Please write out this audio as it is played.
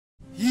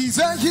He's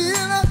a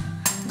healer.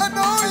 I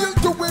know you'll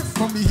do it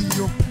for me.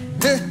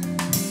 Hey.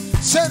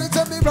 Said it's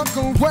a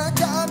miracle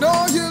worker. I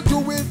know you'll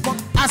do it for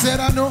me. I said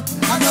I know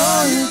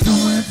you'll do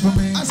it for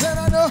me. I said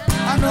I know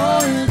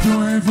you'll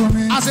do it for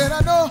me. I said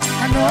I know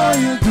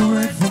you'll do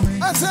it for me.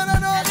 I said I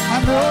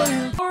know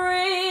you'll.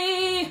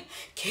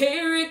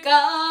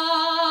 Kirika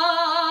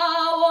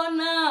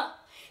wana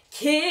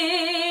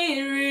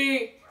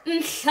kiri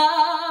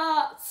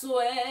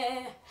nsatswe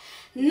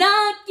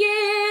nakibemu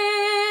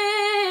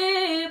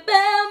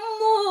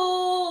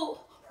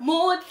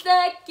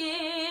mutlekiluke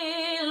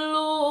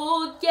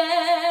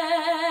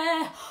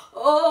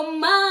o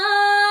Maria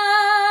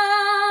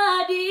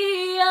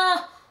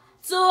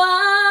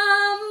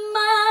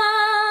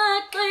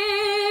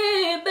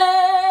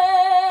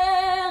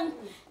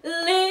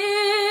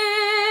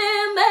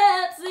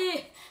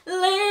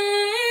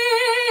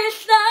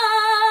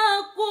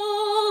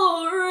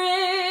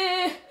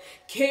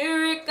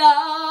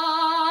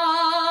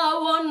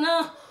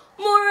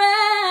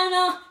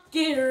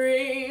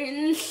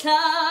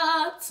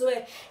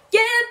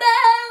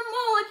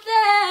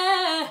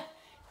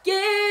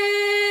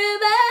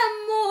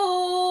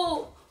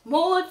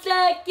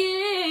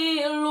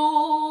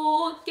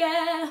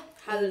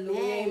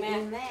Hallelujah,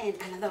 amen. Amen.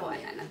 Another one.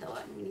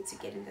 We need to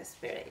get in the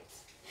spirit.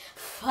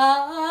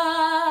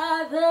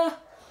 Father,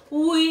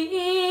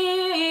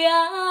 we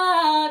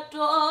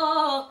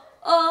adore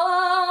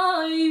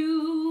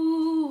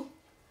you.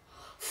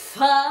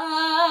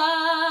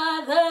 Father,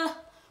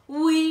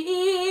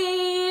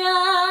 we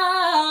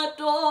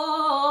adore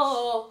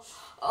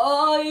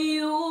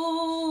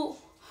you.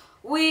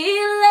 We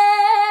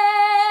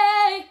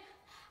lay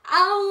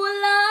our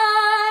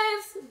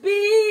lives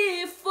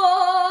before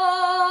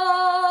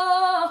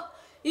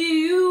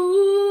you.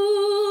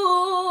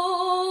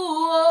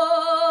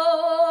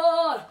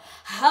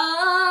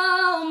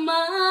 How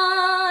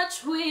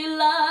much we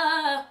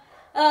love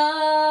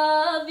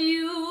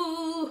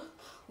you.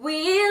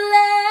 We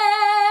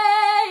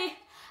lay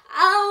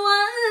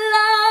our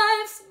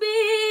lives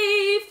before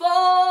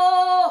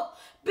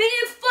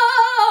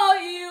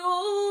you,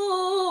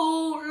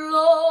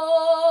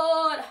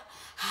 Lord.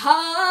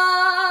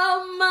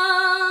 How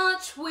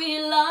much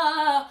we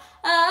love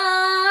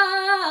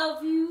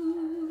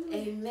you.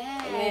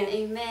 Amen.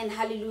 Amen.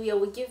 Hallelujah.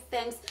 We give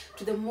thanks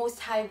to the Most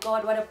High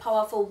God. What a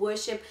powerful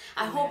worship.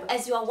 I hope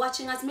as you are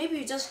watching us, maybe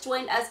you just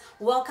joined us.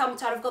 Welcome,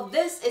 child of God.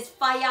 This is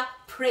Fire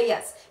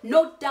Prayers.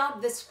 No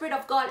doubt the Spirit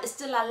of God is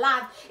still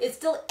alive. It's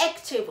still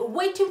active,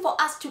 waiting for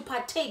us to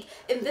partake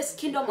in this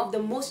kingdom of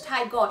the Most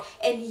High God.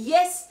 And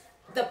yes,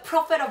 the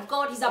prophet of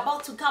God is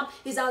about to come.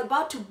 He's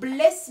about to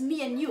bless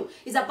me and you.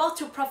 He's about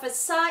to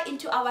prophesy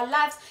into our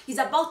lives. He's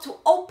about to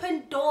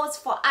open doors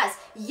for us.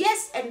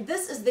 Yes, and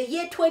this is the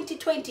year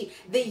 2020,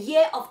 the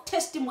year of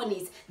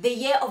testimonies, the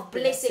year of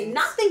blessing.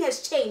 Nothing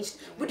has changed.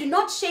 We do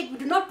not shake, we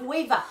do not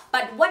waver.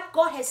 But what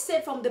God has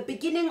said from the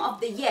beginning of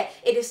the year,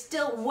 it is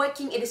still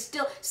working. It is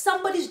still,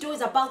 somebody's door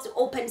is about to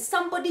open.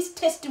 Somebody's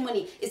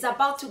testimony is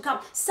about to come.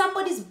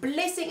 Somebody's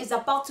blessing is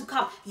about to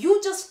come. You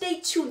just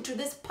stay tuned to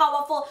this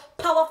powerful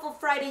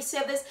Friday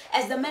service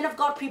as the man of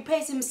God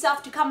prepares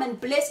himself to come and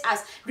bless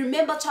us.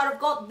 Remember, child of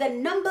God, the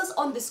numbers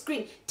on the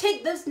screen.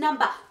 Take this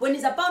number when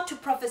he's about to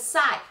prophesy.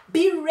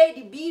 Be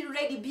ready,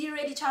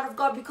 child of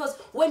God, because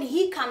when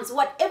he comes,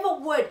 whatever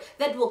word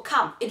that will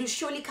come, it will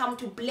surely come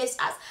to bless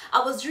us.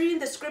 I was reading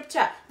the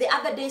scripture the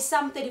other day,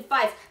 Psalm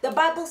 35. The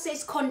Bible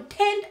says,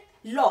 contend,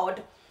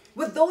 Lord,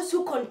 with those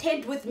who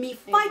contend with me.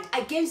 Fight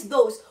against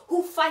those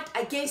who fight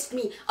against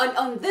me. And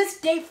on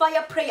this day,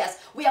 Fire Prayers,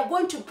 we are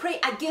going to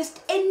pray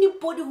against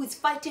anybody who is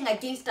fighting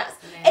against us.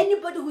 Amen.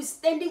 Anybody who is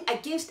standing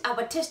against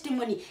our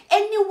testimony.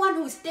 Anyone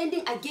who is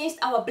standing against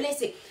our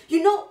blessing.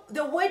 You know,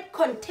 the word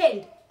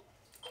contend,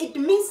 it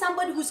means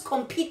somebody who's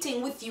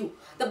competing with you.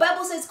 The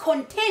Bible says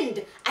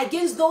contend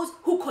against those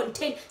who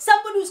contend.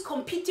 Somebody who's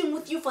competing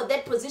with you for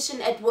that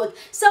position at work.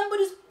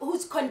 Somebody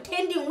who's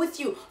contending with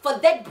you for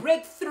that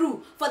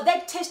breakthrough, for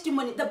that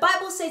testimony. The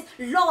Bible says,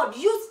 Lord,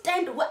 you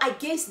stand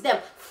against them.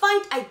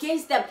 Fight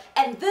against them.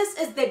 And this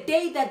is the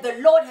day that the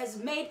Lord has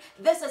made.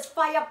 This is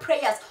Fire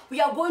Prayers.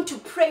 We are going to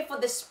pray for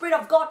the Spirit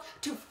of God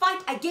to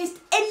fight against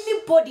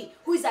anybody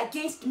who is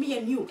against me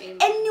and you. Amen.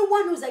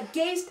 Anyone who's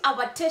against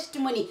our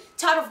testimony.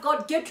 Child of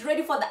God, get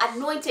ready for the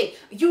anointing.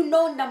 You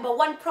know, number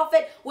one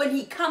prophet, when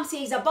he comes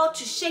here, he's about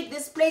to shake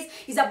this place.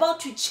 He's about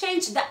to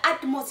change the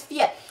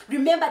atmosphere.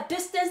 Remember,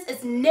 distance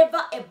is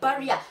never a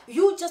barrier.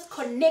 You just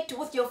connect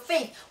with your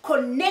faith.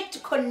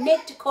 Connect.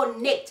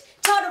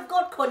 Child of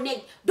God,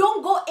 connect.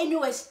 Don't go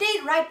anywhere. Stay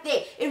right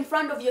there in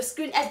front of your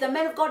screen as the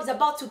man of God is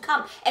about to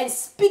come and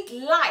speak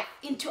life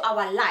into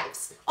our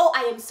lives. Oh,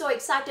 I am so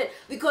excited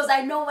because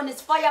I know when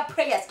it's Fire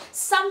Prayers,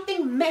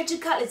 something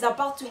magical is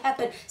about to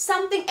happen.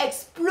 Something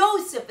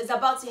explosive is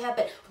about to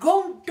happen.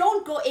 Don't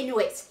go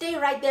anywhere. Stay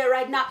right there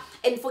right now.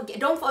 And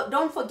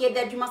don't forget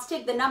that you must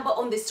take the number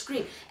on the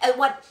screen. And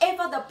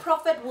whatever the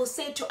prophet will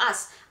say to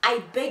us,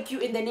 I beg you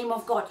in the name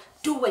of God,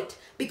 do it.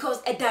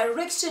 Because a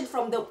direction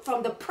from the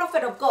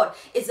prophet of God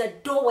is a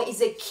doorway,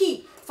 is a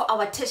key for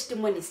our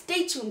testimony.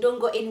 Stay tuned, don't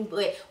go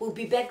anywhere. We'll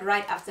be back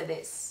right after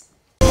this.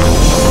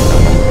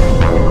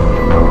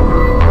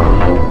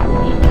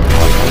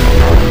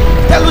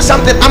 Tell you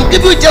something, I'm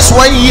giving you just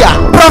 1 year.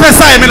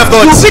 Prophesy, man of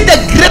God. You'll be the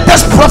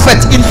greatest prophet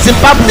in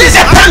Zimbabwe. This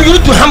is the time you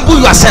need to humble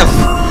yourself.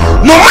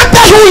 No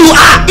matter who you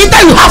are,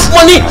 either you have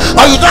money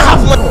or you don't have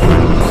money.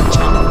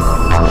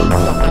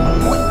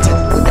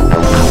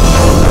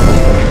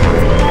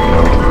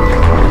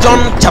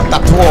 John chapter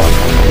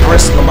 12,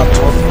 verse number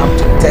 12 up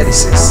to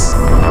 36.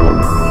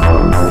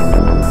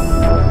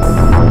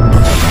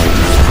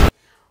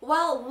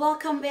 Well,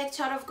 welcome back,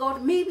 child of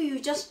God. Maybe you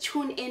just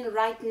tune in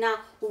right now.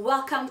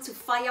 Welcome to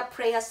Fire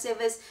Prayer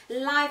Service,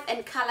 live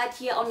and colored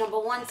here on Number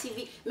One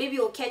TV. Maybe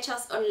you'll catch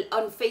us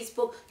on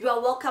Facebook. You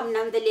are welcome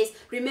nonetheless.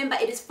 Remember,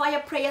 it is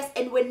Fire Prayers,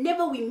 and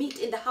whenever we meet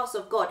in the house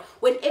of God,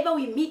 whenever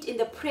we meet in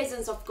the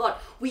presence of God,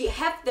 we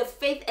have the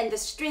faith and the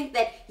strength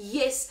that,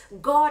 yes,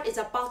 God is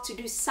about to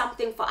do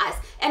something for us.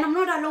 And I'm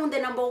not alone. The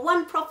number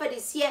one prophet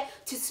is here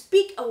to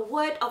speak a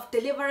word of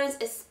deliverance,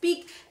 and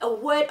speak a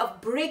word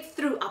of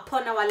breakthrough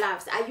upon our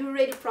lives. Are you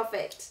ready,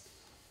 prophet?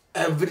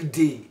 Every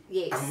day.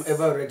 Yes. I'm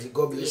ever ready.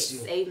 God bless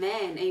Yes. you.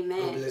 Amen.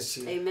 Amen. God bless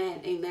you.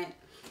 Amen. Amen.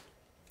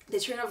 The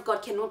children of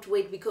God cannot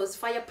wait, because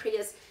Fire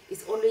Prayers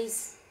is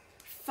always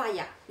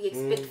fire. We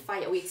expect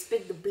fire. We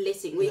expect the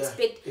blessing. We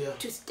expect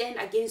to stand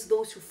against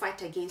those who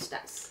fight against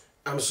us.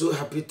 I'm so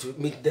happy to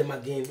meet them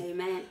again.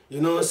 Amen. You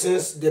know,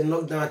 since the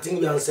knockdown, I think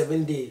we are on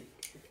 7 days.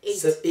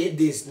 8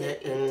 days.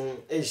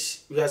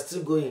 We are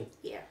still going.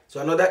 Yeah.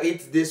 So another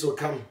 8 days will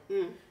come.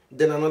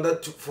 Then another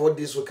 4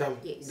 days will come.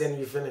 Yes. Then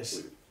we finish.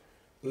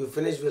 We will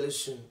finish very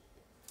soon.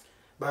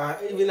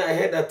 But even I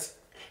heard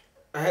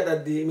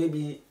that they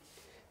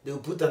will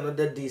put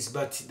another days,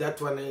 but that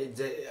one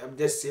I'm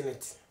just saying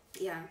it.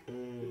 Yeah.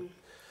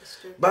 That's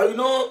true. But you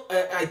know,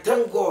 I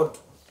thank God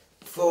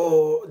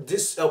for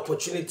this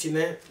opportunity,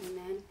 Amen.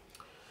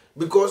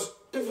 because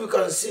if you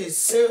can see,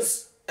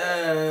 since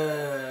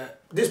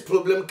this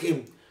problem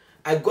came,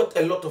 I got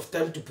a lot of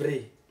time to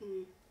pray.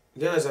 Do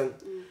you understand?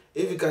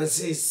 If you can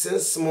see,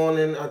 since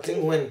morning, I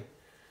think when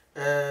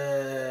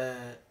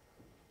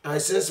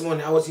since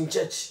morning I was in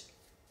church.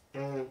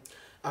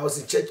 I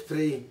was in church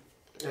praying,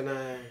 and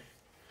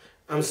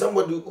I'm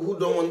somebody who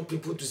don't want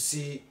people to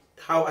see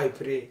how I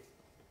pray,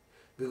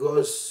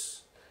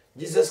 because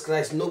Jesus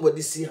Christ,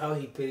 nobody see how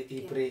he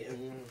pray.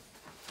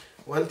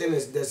 One thing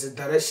is, there's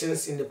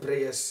directions in the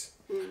prayers.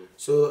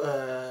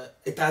 So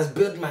it has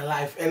built my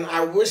life, and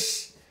I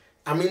wish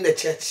I'm in the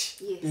church.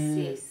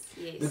 Yes.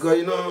 Because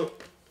you know,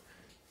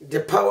 the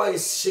power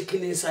is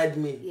shaking inside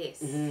me.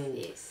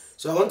 Yes.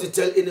 So I want to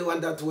tell anyone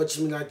that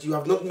watching me that you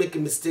have not made a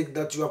mistake,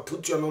 that you have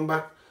put your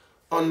number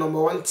on Number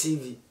One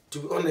TV. To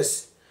be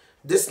honest,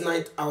 this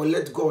night I will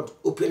let God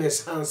open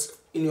his hands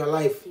in your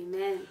life.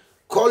 Amen.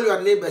 Call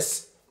your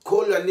neighbors.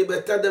 Tell them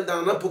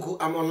that Poku,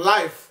 I'm on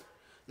live.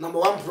 Number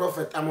One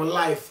prophet, I'm on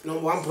live.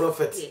 Number One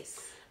prophet, Yes.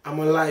 I'm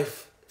on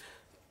live.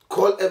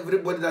 Call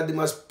everybody that they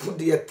must put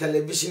their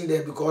television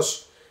there,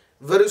 because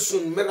very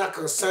soon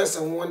miracles, signs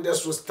and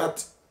wonders will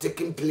start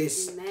taking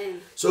place.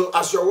 Amen. So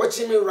as you're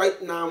watching me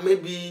right now,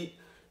 maybe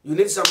you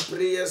need some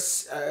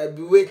prayers.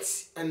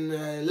 Wait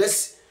and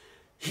let's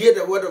hear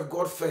the word of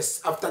God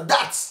first. After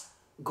that,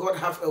 God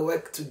have a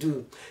work to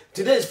do.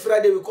 Today is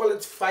Friday. We call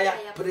it Fire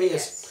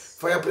Prayers.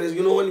 Fire Prayers.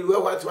 You know, when you wear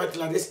white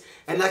like this,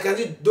 and I can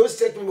see those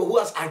church members who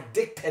are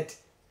addicted.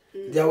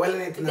 They are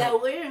wearing it now. They are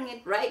wearing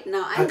it right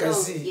now. I can know.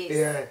 see.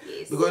 Yes.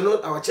 Because you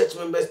know, our church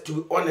members, to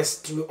be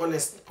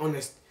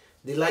honest,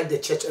 they like the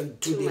church, and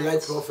they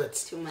like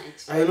prophets. Too much.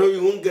 I know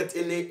you won't get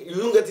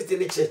it in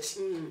any church.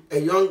 A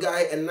young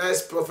guy, a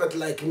nice prophet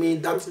like me,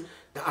 that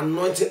the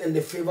anointing and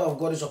the favor of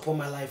God is upon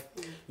my life.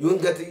 You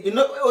won't get it. You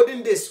know,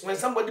 olden days, when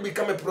somebody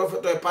become a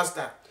prophet or a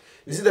pastor,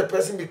 you see the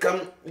person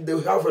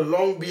they have a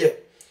long beard.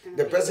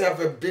 The person have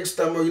a big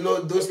stomach, you know,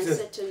 those things.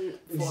 Certain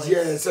voice.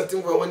 Yeah,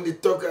 certain voice. When they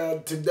talk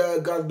to the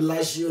God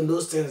bless you and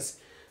those things.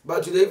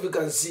 But today, if you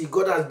can see,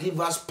 God has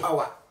given us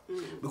power.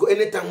 Because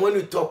anytime when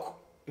we talk,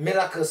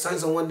 miracles,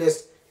 signs and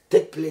wonders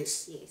take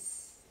place.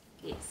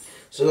 Yes.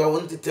 So I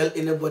want to tell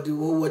anybody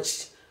who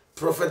watch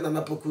Prophet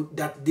Nana Poku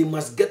that they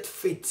must get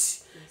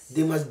faith.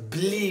 They must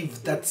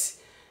believe that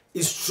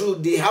it's true.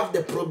 They have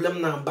the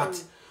problem now,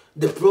 but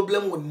the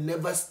problem will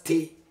never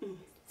stay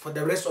for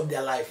the rest of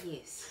their life.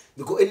 Yes.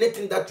 Because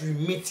anything that we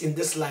meet in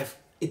this life,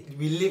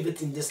 we live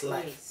it in this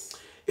life. Yes.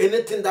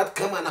 Anything that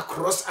come and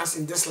across us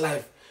in this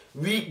life,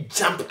 we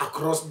jump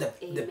across the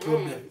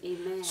problem.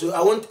 Amen. So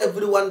I want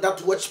everyone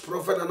that watch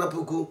Prophet Nana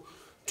Poku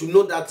to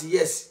know that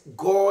yes,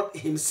 God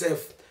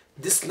himself,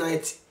 this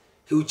night,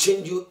 he will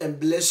change you and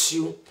bless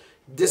you.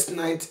 This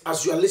night,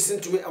 as you are listening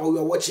to me or you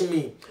are watching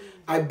me,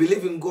 I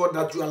believe in God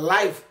that your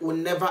life will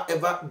never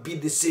ever be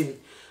the same.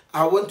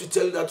 I want to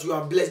tell you that you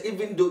are blessed,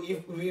 even though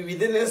if we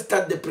didn't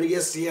start the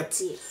prayers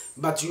yet,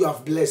 but you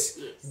have blessed.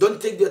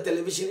 Don't take your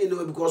television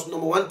anywhere, because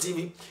Number One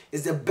TV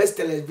is the best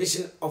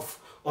television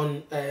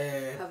on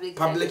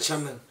public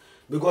channel.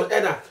 Because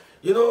Edda,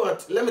 you know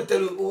what? Let me tell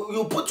you,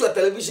 you put your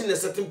television in a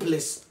certain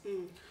place.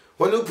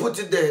 When you put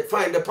it there,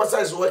 fine, the pastor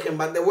is working,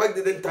 but the work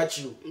didn't touch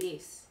you.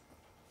 Yes.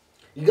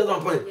 You get my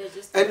point? Yeah,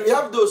 just and we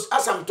have those,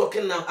 as I'm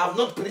talking now, I've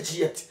not preached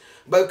yet,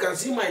 but you can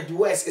see my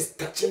words is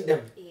touching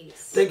them.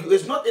 Yes. Thank you.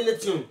 It's not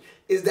anything,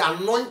 it's the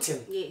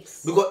anointing.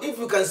 Yes. Because if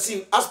you can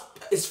see, as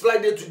it's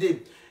Friday today,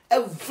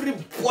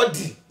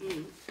 everybody,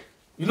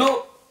 you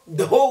know,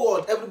 the whole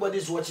world, everybody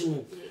is watching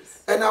me.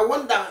 Yes. And I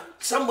wonder,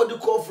 somebody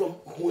called from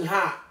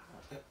Hunha,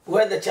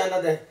 where the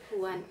China there?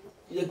 One.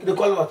 They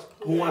call what?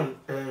 Huan.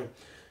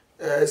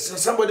 So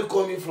somebody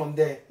called me from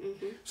there.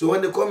 So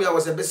when they called me, I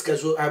was a bit scared.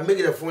 So I make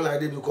the phone like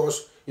this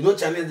because you know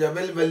Chinese, they are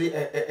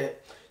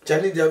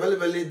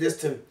very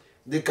distant.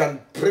 They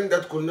can bring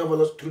that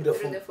coronavirus through the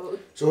phone.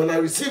 So when I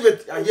receive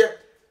it, I hear,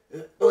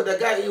 oh, the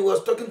guy, he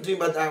was talking to me,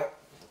 but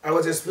I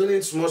was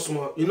explaining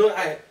small. You know,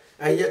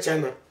 I hear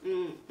China.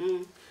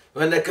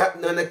 When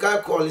the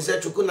guy called, he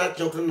said,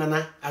 "Chukuna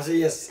nana." I said,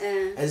 yes.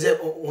 I said,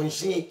 "When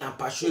she and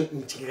passion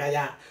in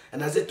Chigaya,"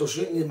 and I said, "To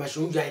shoot in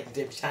Mashunja in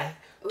Depshire."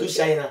 Too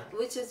shy.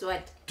 Which is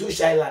what? Too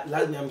shy.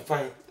 Last me, I'm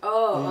fine.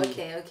 Oh,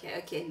 okay.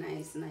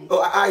 Nice. Oh,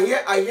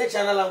 I hear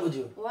China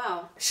language.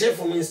 Wow.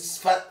 Chef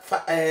means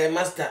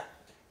master.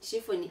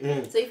 Shifoni.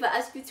 So if I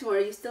ask you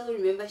tomorrow, you still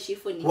remember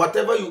Shifoni?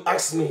 Whatever you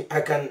ask me,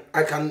 I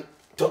can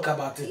talk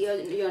about it. You're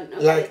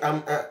okay.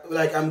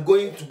 Like I'm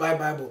going to buy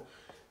Bible.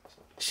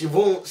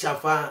 Shivon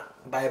Shafa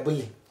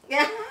Bible.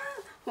 Yeah.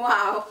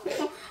 Wow.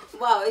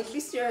 Wow. At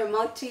least you're a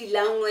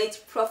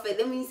multi-language prophet.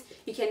 That means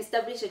you can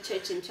establish a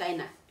church in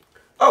China.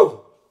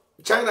 Oh,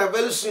 China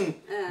very soon.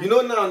 You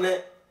know now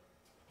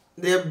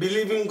they are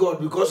believing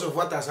God because of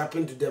what has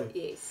happened to them.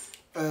 Yes.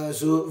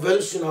 So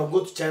very soon I'll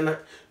go to China.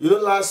 You know,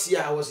 last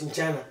year I was in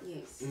China.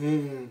 Yes.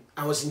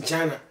 I was in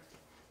China.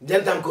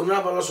 Then time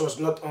coronavirus was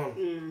not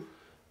on,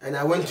 and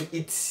I went to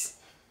eat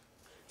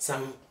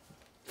some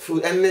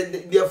food, and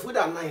their food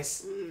are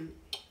nice.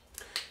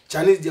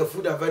 Chinese, their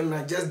food are very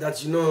nice. Just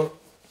that, you know,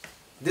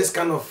 this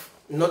kind of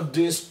not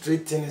doing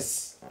straight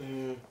things,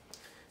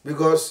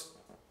 because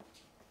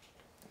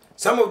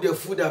some of their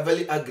food are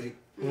very ugly.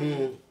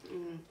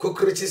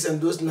 Cockroaches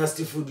and those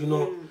nasty food, you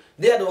know.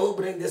 They are the who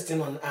bring this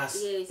thing on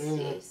us.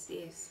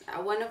 Yes.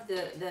 One of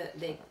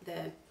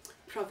the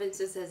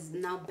provinces has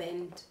now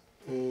banned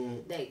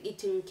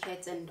eating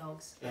cats and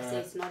dogs. They say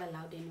it's not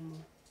allowed anymore.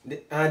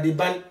 They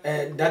ban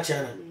that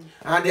China.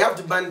 And they have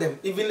to ban them.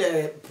 Even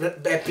a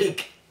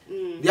pig.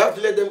 They have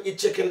to let them eat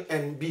chicken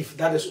and beef.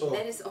 That is all.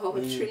 That is all,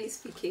 truly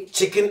speaking.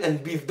 Chicken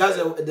and beef. That's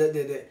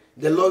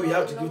the law we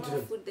have to give to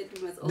them.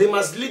 They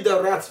must leave the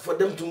rats for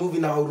them to move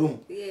in our room.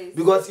 Yes.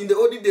 Because in the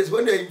olden days,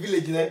 when you're in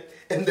village, you know,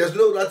 and there's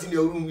no rat in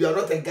your room, you are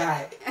not a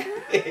guy.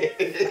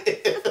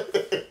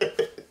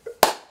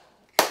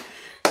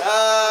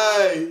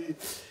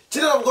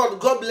 Children of God,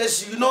 God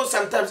bless you. You know,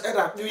 sometimes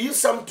we use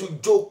some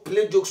to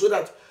play jokes, so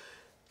that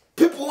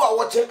people who are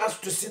watching us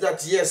to see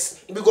that,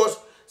 yes, because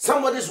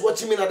somebody is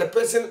watching me and the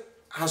person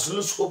has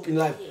lost hope in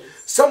life. Yes.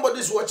 Somebody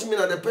is watching me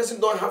and the person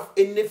don't have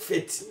any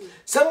faith.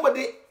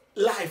 Somebody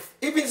life,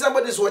 even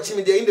somebody is watching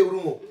me, they're in the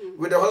room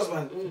with the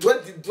husband.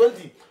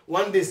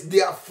 21 days,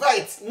 they are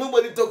fight.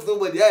 Nobody talks to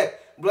nobody. Hey,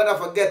 brother,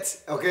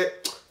 forget. Okay,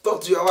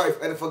 talk to your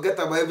wife and forget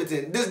about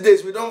everything. These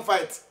days we don't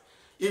fight.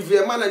 If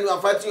you're a man and you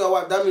are fighting your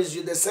wife, that means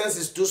the sense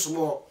is too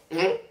small.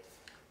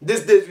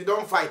 These days we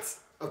don't fight.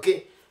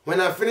 Okay, when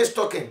I finish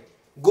talking,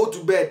 go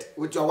to bed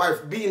with your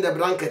wife, be in the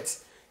blanket,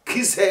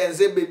 kiss her and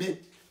say, baby,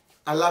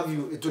 I love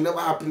you. It will never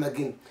happen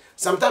again.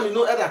 Sometimes, you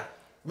know,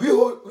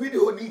 we the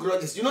holding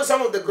grudges. You know,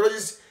 some of the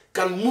grudges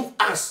can move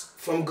us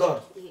from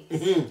God.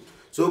 Yes.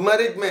 So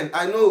married men,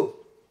 I know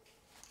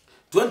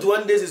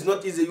 21 days is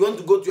not easy. You want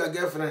to go to your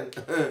girlfriend.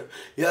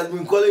 He has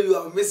been calling you,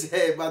 I miss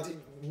her, but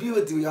be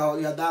with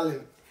your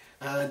darling.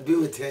 Be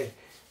with her.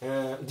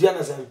 Do you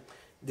understand?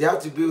 They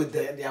have to be with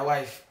their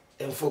wife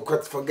and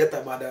forget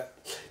about that.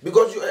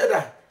 Because you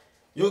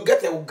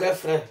get a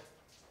girlfriend.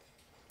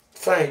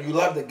 Fine, you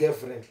love the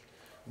girlfriend.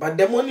 But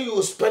the money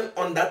you spend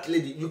on that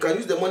lady, you can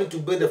use the money to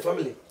build a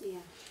family. Yeah.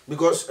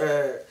 Because,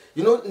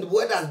 you know, the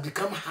world has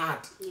become hard.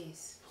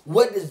 Yes.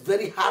 World is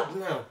very hard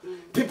now.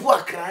 People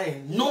are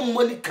crying. No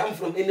money comes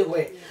from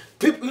anywhere. Yeah.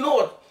 People, you know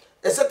what?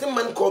 A certain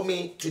man called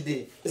me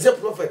today. He said,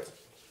 Prophet,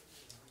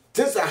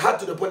 things are hard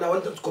to the point I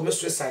wanted to commit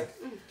suicide.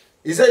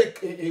 He said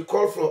he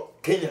called from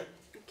Kenya.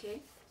 Okay.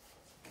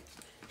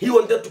 He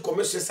wanted to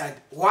commit suicide.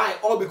 Why?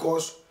 All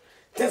because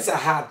things are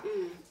hard.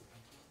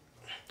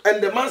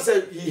 And the man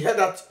said he heard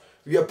that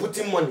we are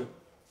putting money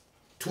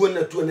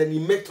and he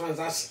make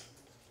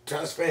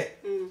transfer.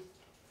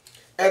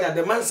 And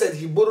the man said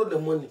he borrowed the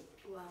money.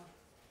 Wow.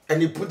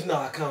 And he put in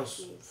our accounts.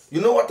 Yes.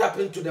 You know what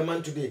happened to the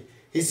man today?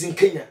 He's in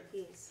Kenya.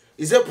 Yes.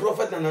 He said,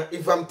 Prophet, and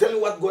if I'm telling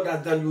you what God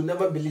has done, you'll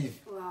never believe.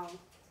 Wow.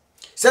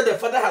 Said the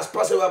father has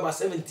passed away about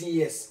 17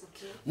 years.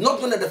 Okay.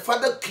 Not only the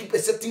father keep a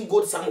certain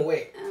gold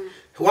somewhere.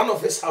 One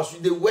of his house,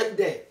 they went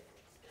there.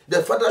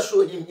 The father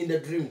showed him in the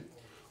dream.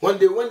 When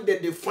they went there,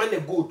 they find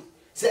a gold.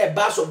 Say a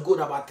bar of gold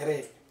about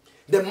 3.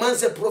 The man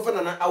said, Prophet,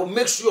 and I'll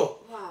make sure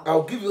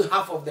I'll give you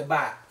half of the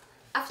bar.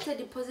 After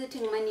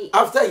depositing money.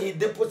 After he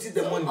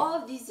deposited the money.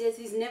 All these years,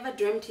 he's never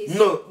dreamt his.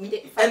 No.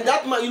 And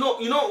that man, you know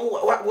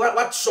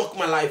what shocked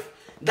my life?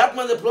 That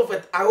man, the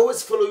prophet, I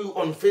always follow you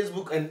on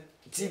Facebook and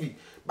TV.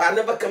 but I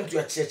never come to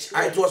your church.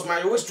 It was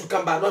my wish to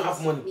come, but I don't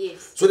have money.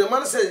 Yes. So the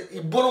man said he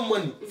borrowed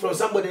money from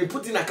somebody, he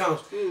put in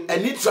account,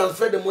 and he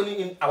transferred the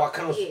money in our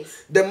account.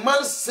 Yes. The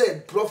man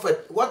said,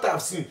 Prophet, what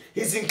I've seen,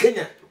 he's in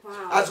Kenya.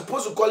 Wow. I was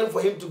supposed to call him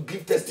for him to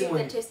give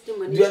testimony. Give the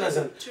testimony. Do you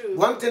understand? True.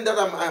 One thing that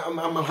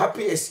I'm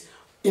happy is,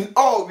 in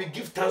all we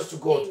give thanks to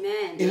God.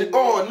 Amen. In Amen.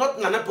 all,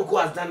 not Nana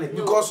Poku has done it.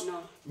 No, Because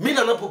no. me,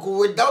 Nana Poku,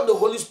 without the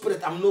Holy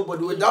Spirit, I'm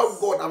nobody. Without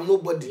God, I'm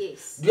nobody.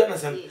 Yes. Do you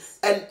understand? Yes.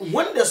 And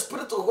when the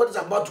Spirit of God is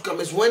about to come,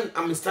 is when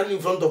I'm standing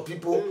in front of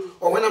people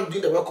or when I'm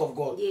doing the work of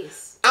God.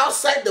 Yes.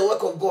 Outside the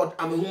work of God,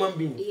 I'm a human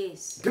being.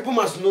 Yes. People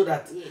must know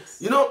that.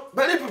 Yes. You know,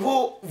 many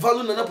people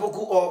value Nana Poku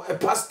or a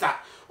pastor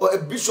or a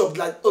bishop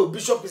like, oh,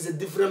 bishop is a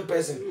different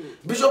person.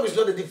 Bishop is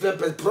not a different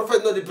person. Prophet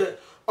is not different.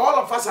 All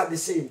of us are the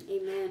same.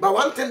 Amen. But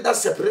one thing that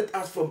separates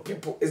us from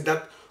people is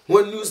that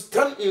when you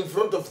stand in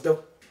front of the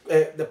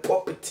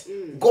pulpit,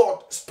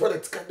 God,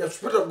 the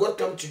Spirit of God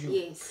come to you.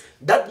 Yes.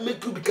 That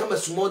make you become a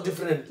small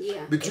difference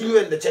between you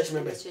and the church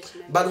members.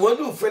 But when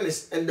you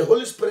finish and the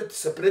Holy Spirit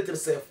separate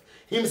himself,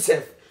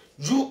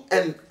 you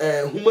and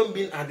human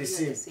being are the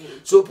same.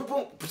 So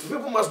people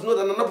must know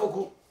that Nana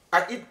Poku,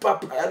 I eat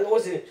pap, I don't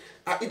want to say,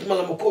 I eat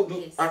malamoko.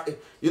 Yes.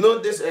 You know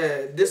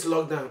this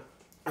lockdown,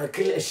 I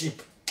kill a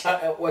sheep,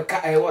 what?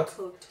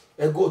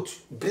 A goat,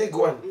 big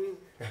one,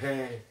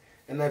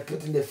 and I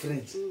put in the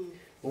fridge.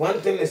 One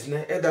thing is,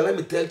 let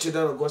me tell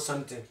children of God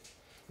something.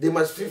 They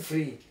must feel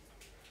free.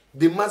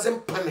 They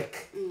mustn't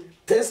panic.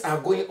 Things are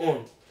going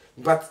on,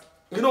 but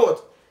you know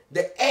what?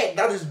 The air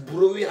that is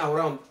blowing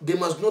around, they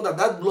must know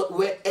that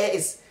where air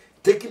is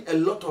taking a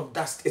lot of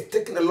dust, it's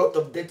taking a lot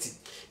of dirty,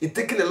 it's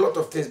taking a lot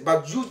of things.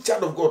 But you,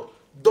 child of God,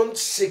 don't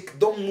shake,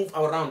 don't move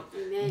around.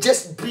 Amen.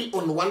 Just be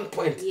on one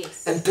point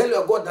and tell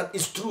your God that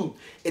it's true.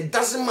 It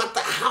doesn't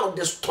matter how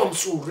the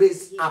storms will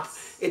raise up.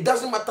 It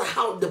doesn't matter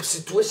how the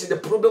situation, the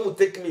problem will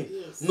take me.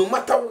 No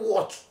matter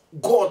what,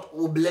 God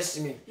will bless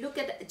me. Look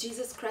at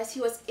Jesus Christ. He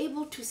was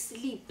able to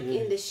sleep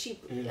in the ship,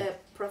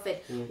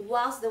 prophet,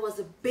 whilst there was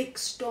a big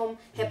storm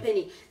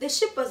happening. The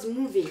ship was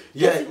moving,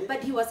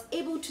 but he was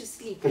able to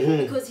sleep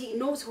because he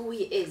knows who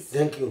he is.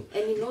 Thank you.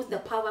 And he knows the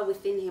power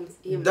within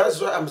him.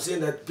 That's why I'm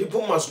saying that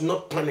people must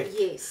not panic.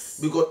 Yes.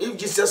 Because if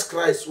Jesus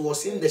Christ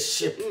was in the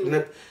ship,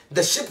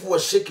 the ship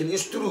was shaking.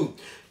 It's true.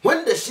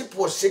 When the ship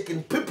was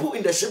shaking, people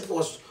in the ship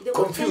was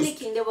confused.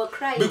 They were panicking, they were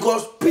crying.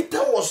 Because Peter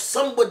was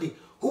somebody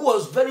who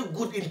was very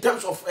good in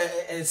terms of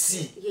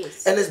sea.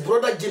 Yes. And his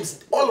brother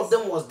James, all of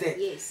them was there.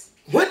 Yes.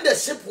 When the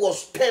ship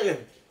was turning,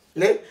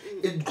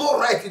 it go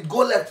right, it go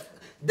left.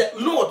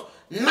 You know what?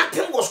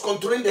 Nothing was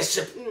controlling the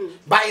ship.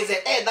 But it's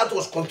the air that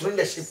was controlling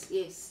the ship.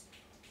 Yes.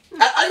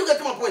 Are you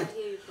getting my point? I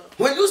hear you,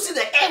 when you see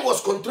the air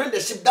was controlling the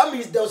ship, that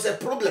means there was a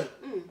problem.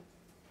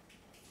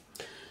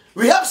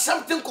 We have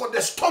something called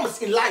the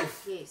storms in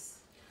life. Yes.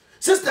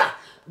 Sister,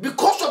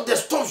 because of the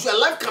storms, your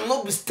life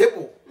cannot be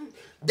stable.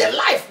 The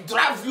life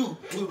drives you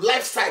to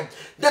left side.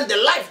 Then the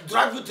life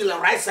drives you to the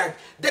right side.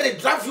 Then it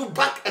drives you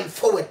back and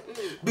forward.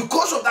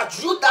 Because of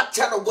that, you, that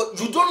child of God,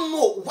 you don't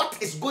know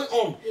what is going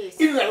on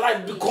in your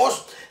life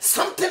because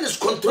something is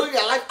controlling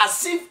your life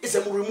as if it's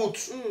a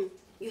remote.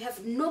 You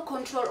have no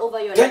control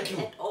over your life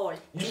at all.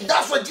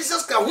 That's why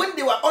Jesus Christ, when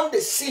they were on the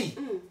sea,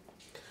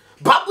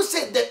 Bible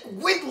said the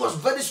wind was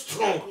very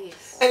strong.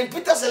 Yes. And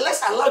Peter said,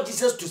 let's allow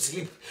Jesus to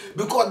sleep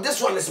because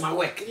this one is my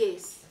work.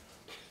 Yes.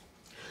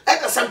 And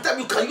sometimes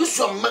you can use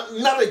your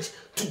marriage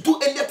to do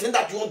anything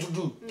that you want to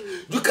do.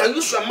 You can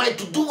use your mind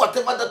to do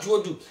whatever that you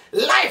want to do.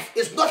 Life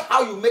is not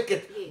how you make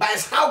it, but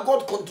it's how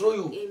God control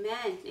you.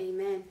 Amen.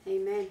 Amen.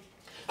 Amen.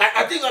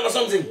 I think you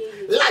understand something.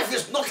 Life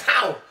is not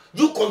how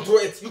you control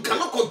it. You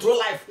cannot control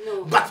life.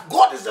 No. But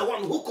God is the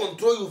one who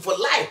controls you for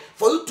life,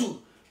 for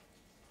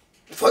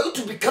you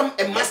to become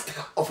a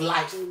master of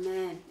life.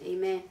 Amen.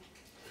 Amen.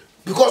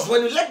 Because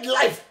when you let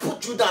life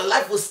put you down,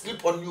 life will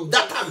sleep on you.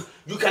 That time,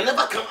 you can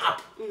never come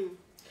up.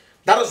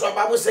 That is what the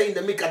Bible says in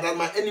the Micah, that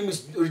my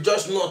enemies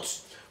rejoice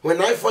not.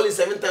 When I fall in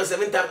 7 times,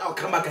 I'll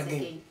come back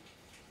again.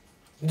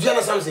 Do you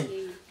understand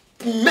something?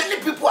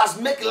 Many people has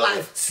make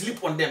life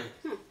sleep on them.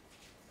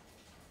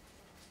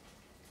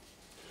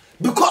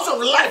 Because of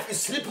life is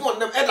sleeping on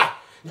them, either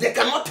they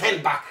cannot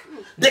turn back.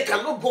 They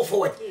cannot go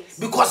forward.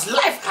 Because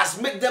life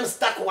has made them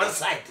stuck one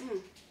side.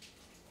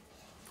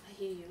 I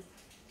hear you.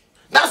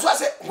 That's why I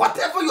say,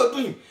 whatever you're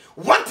doing,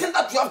 one thing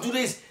that you have to do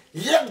is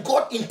let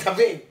God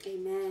intervene.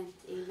 Amen.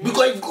 Amen.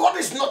 Because if God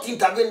is not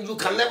intervening, you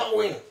can never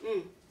win.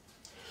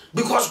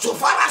 Because so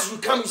far as you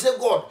come, you say,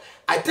 God,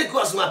 I take you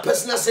as my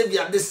personal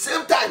savior. At the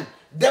same time,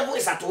 devil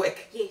is at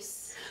work.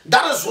 Yes.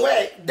 That is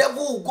where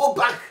devil will go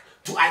back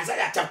to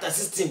Isaiah chapter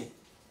 16.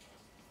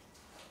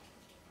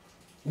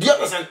 Do you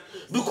understand?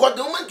 Because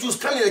the moment you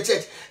stand in the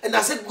church and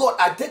I said, God,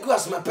 I take you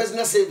as my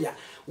personal savior.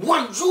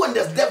 One, you and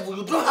the devil,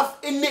 you don't have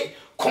any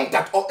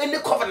contact or any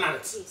covenant.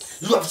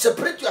 Yes. You have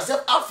separated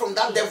yourself out from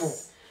that devil.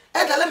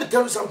 And let me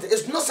tell you something.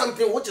 It's not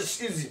something which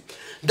is easy.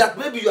 That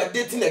maybe you are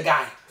dating a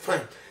guy.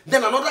 Fine.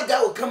 Then another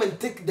guy will come and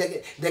take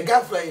the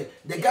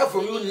guy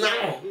from you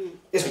now.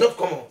 It's not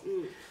common.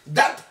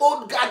 That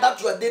old guy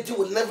that you are dating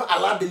will never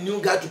allow the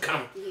new guy to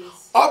come.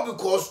 Yes. All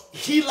because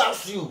he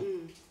loves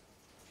you.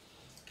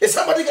 Is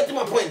somebody getting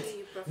my point?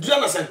 Do you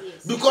understand?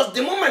 Yes. Because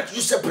the moment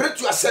you separate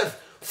yourself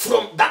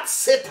from that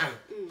Satan,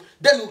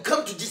 then you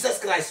come to Jesus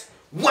Christ.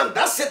 One,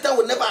 that Satan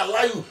will never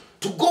allow you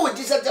to go with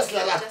Jesus just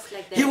like that. Just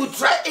like that. He will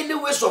try any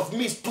ways of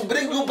means to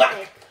bring you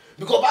back.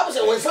 Because the Bible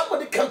says when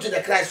somebody comes to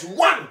the Christ,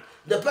 one,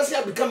 the person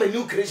has become a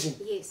new creation.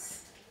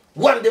 Yes.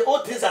 One, the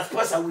old things have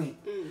passed away.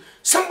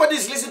 Somebody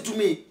is listening to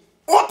me.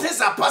 All things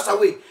have passed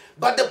away,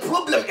 but the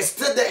problem is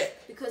still there.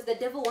 Because the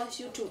devil wants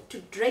you to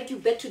drag you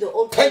back to the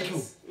old Thank you.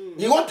 things.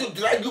 He wants to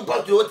drag you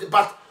back to the old things.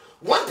 But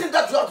one thing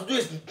that you have to do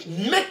is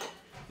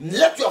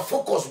let your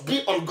focus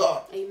be on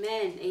God.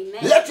 Amen.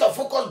 Amen. Let your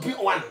focus be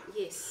one.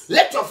 Yes.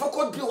 Let your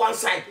focus be one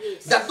side.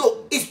 Yes. That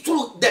though it's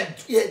true that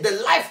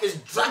the life is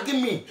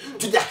dragging me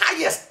to the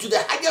highest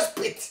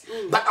pit,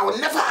 but I will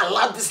never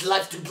allow this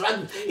life to drag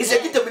me. It's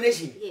a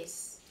determination.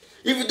 Yes.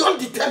 If you don't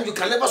determine, you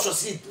can never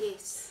succeed.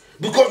 Yes.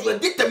 Because your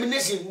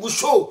determination will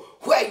show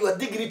where your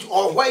dignity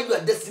or where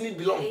your destiny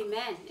belongs.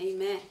 Amen.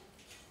 Amen.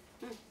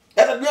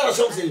 And you understand what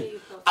I'm saying? you,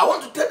 Prophet. I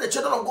want to tell the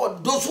children of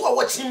God, those who are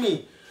watching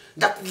me,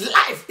 that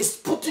life is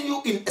putting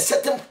you in a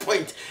certain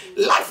point.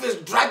 Life is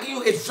dragging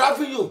you, it's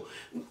driving you.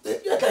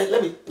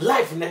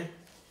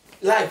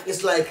 Life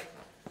is like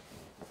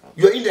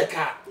you're in the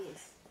car.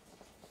 Yes.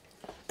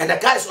 And the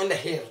car is on the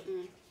hill.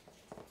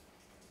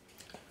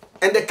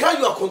 And the car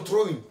you are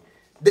controlling,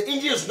 the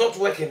engine is not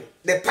working.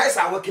 The tires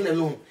are working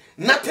alone.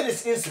 Nothing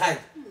is inside.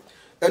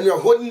 And you are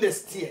holding the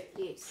steer.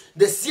 Yes.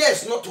 The steer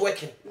is not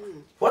working.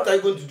 What are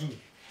you going to do?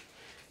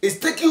 It's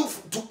taking you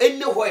to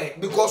anywhere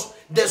because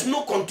there's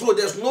no control,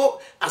 there's no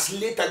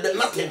accelerator, there's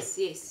nothing. Yes.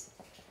 Yes.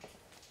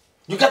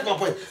 You get my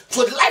point?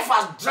 So life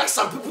has dragged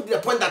some people to the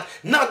point that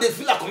now they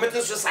feel like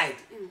committing suicide.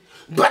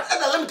 But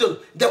let me tell you,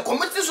 the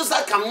committing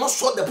suicide cannot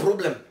solve the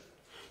problem.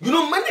 You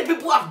know, many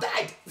people have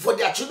died for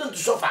their children to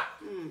suffer.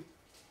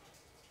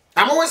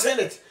 I'm always saying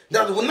it,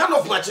 that none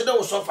of my children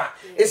will suffer.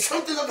 It's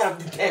something that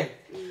I've determined.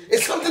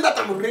 It's something that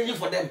I'm arranging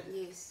for them.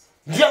 Yes.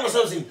 Do you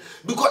understand what I'm saying?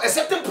 Because a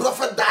certain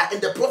prophet died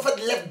and the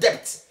prophet left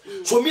debt.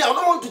 So me, I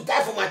don't want to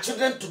die for my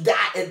children to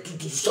die and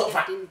to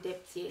suffer. In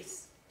depth,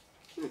 yes.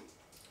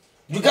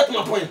 You get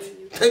my point?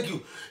 Thank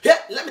you. Here,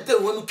 let me tell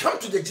you, when you come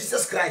to the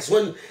Jesus Christ,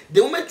 when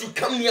the moment you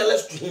come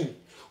nearest to him,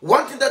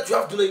 one thing that you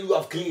have to know, you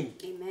have clean.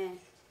 Amen.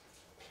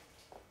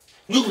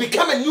 You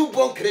become a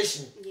newborn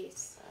creation.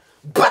 Yes.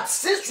 But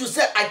since you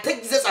said, I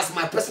take Jesus as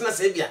my personal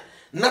savior,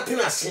 nothing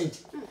has changed.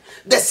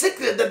 The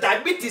secret, the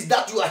diabetes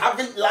that you were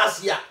having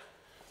last year,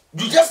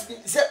 you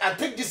just said, I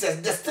take Jesus,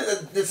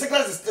 the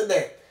sickness is still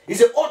there.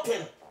 It's an old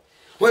thing.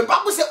 When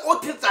Bible says all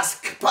things has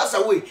passed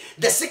away,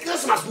 the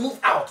sickness must move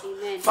out.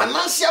 Amen.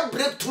 Financial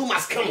breakthrough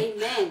must come.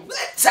 Amen.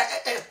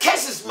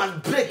 Curses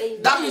must break.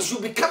 Amen. That means you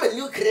become a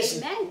new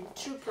creation. Amen.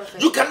 True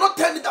prophet. You cannot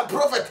tell me that,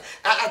 prophet,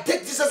 I take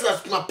Jesus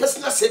as my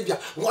personal savior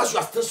whilst you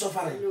are still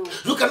suffering. No.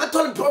 You cannot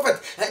tell me,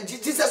 prophet,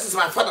 Jesus is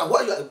my father.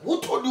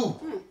 Who told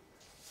you?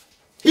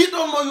 He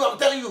don't know you, I'm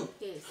telling you.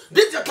 Yes.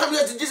 This your time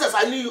here to Jesus,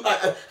 I knew you.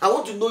 I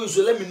want to know you,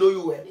 so let me know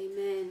you well.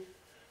 Amen.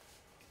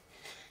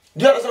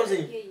 Do you understand what I'm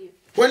saying? I hear you.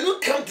 When you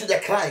come to the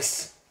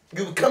Christ,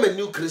 you become a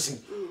new creation.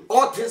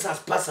 All things has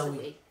passed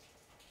away.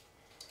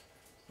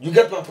 You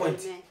get my point?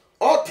 Amen.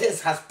 All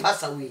things has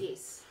passed away.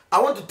 Yes. I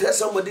want to tell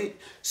somebody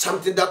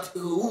something that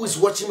who is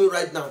watching me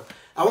right now.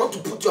 I want to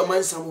put your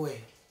mind somewhere.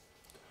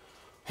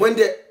 When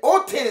the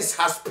all things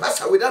has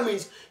passed away, that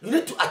means you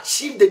need to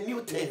achieve the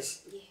new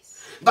things.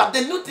 Yes. But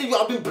the new thing you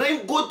have been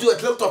praying, go to a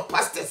lot of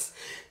pastors,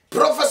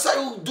 prophesy,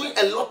 doing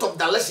a lot of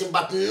direction,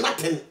 but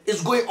nothing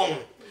is going on.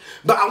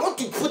 But I want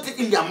to put it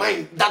in their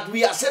mind that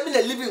we are serving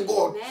a living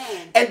God.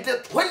 Amen. And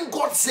that when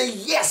God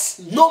says yes,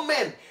 no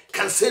man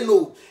can say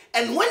no.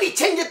 And when he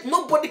changes it,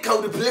 nobody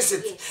can replace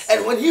it. Yes.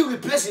 And when he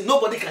replaces it,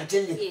 nobody can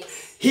change it.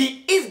 Yes.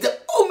 He is the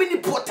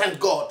omnipotent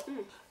God.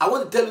 I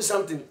want to tell you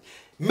something.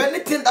 Many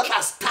things that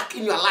are stuck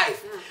in your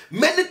life,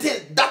 many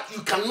things that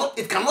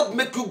it cannot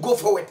make you go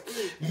forward,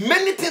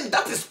 many things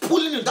that is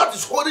pulling you, that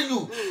is holding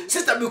you,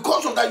 sister,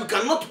 because of that you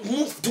cannot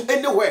move to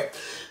anywhere.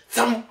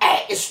 Some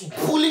air is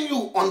pulling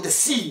you on the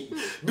sea.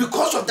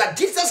 Because of that,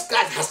 Jesus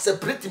Christ has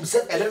separated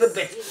himself a little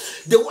bit.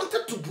 They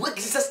wanted to wake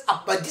Jesus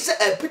up, but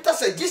Peter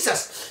said,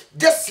 Jesus,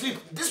 just sleep.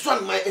 This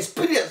one, my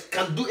experience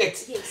can do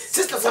it. Yes.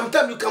 Sister,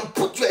 sometimes you can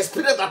put your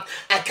experience that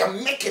I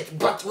can make it,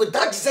 but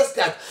without Jesus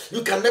Christ,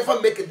 you can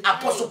never make it.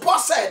 Apostle Paul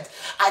said,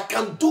 I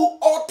can do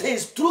all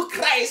things through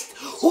Christ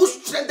who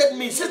strengthened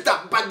me. Sister,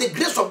 by the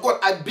grace of God,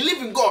 I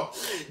believe in God.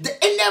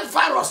 The any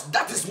virus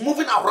that is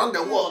moving around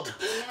the world,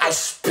 I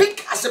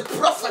speak as a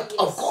prophet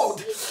of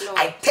God. Yes,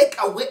 I take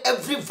away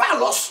every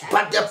virus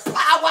by the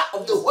power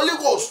of the Holy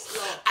Ghost.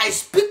 I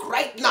speak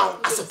right now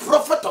as a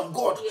prophet of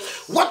God.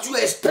 What you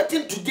are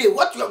expecting today,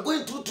 what you are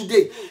going through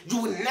today,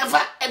 you will never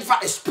ever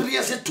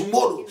experience it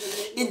tomorrow.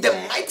 In the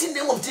mighty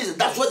name of Jesus.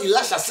 That's what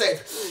Elisha said.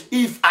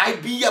 If I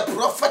be a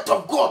prophet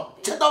of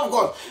God, child of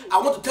God, I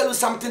want to tell you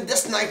something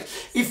this night.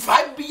 If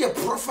I be a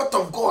prophet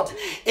of God,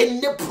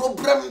 any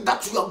problem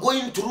that you are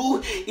going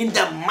through, in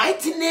the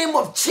mighty name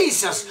of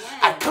Jesus,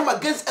 I come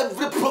against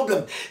every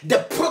problem.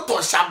 The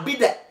proton shall be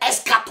the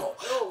eschaton.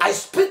 I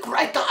speak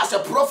right now as a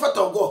prophet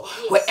of God,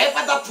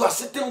 wherever that you are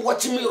sitting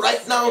watching me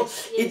right now,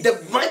 in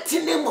the mighty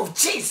name of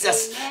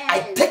Jesus,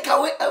 I take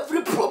away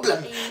every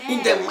problem.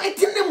 In the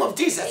mighty name of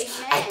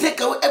Jesus, I take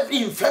away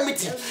every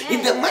infirmity.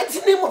 In the mighty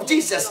name of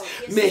Jesus,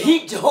 may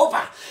He,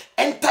 Jehovah,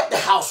 enter the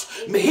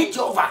house. May He,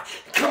 Jehovah,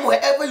 come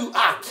wherever you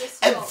are.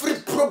 Every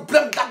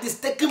problem that is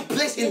taking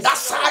place in that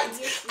side,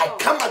 I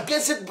come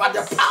against it by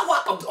the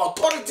power of the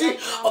authority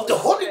of the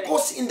Holy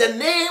Ghost in the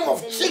name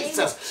of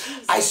Jesus.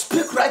 I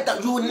speak right now.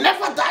 You will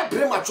never die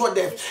premature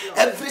death.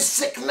 Every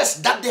sickness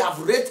that they have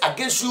raised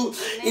against you,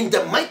 in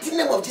the mighty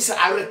name of Jesus,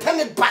 I return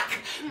it back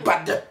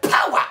by the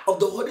power of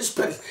the Holy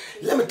Spirit.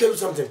 Let me tell you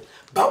something.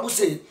 Bible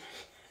says,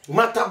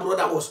 Martha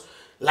brother was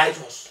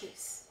Lazarus.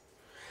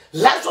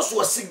 Lazarus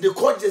was sick. They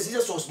called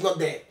Jesus was not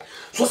there.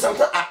 So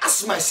sometimes I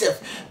ask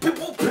myself,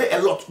 people pray a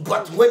lot,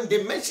 but when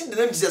they mention the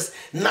name Jesus,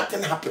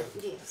 nothing happened.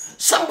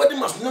 Somebody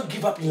must not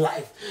give up in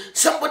life.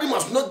 Somebody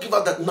must not give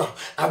up that, no,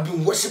 I've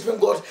been worshiping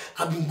God,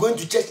 I've been going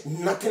to church,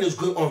 nothing is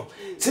going on.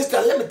 Sister,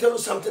 let me tell you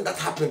something that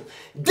happened.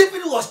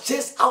 David was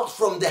chased out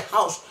from the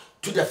house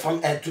to the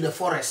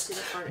forest.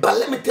 But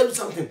let me tell you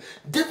something.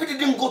 David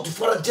didn't go to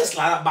forest just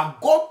like that,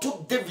 but God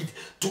took David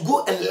to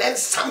go and learn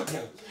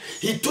something.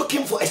 He took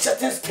him for a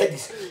certain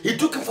studies. He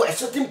took him for a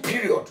certain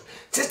period.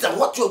 Sister,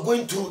 what you're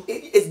going through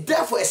is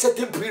there for a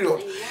certain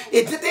period.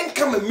 It didn't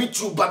come and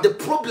meet you, but the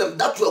problem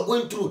that you are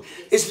going through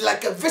is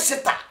like a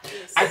visitor.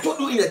 I told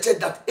you in the church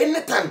that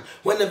anytime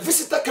when a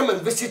visitor come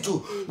and visit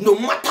you, no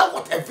matter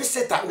what a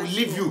visitor will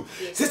leave you.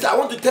 Sister, I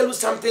want to tell you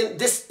something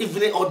this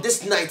evening or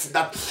this night,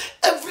 that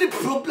every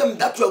problem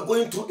that you are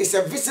going through is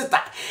a visitor.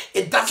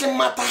 It doesn't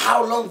matter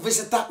how long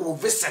visitor will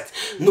visit.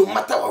 No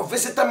matter what,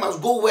 visitor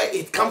must go where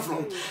it comes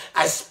from.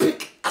 I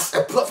speak as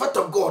a prophet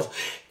of God.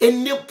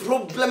 Any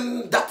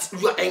problem that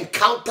you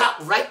encounter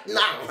right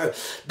now,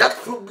 that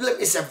problem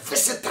is a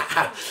visitor.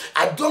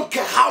 I don't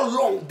care how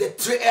long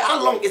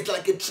how long it's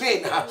like a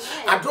train.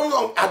 I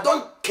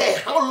don't care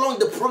how long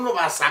the problem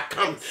has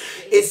come.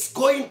 It's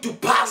going to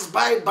pass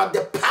by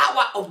the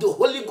power of the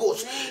Holy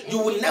Ghost. You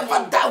will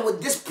never die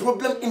with this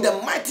problem in the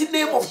mighty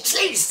name of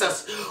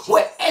Jesus.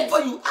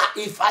 Wherever you are,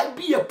 if I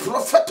be a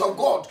prophet of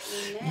God,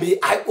 may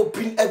I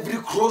open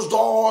every closed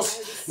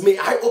doors. May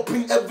I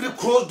open every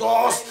closed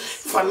doors.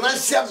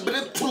 Financial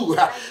breakthrough.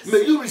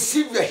 May you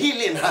receive your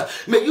healing.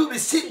 May you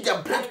receive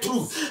your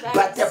breakthrough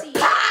by the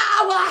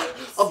power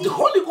of the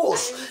Holy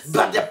Ghost,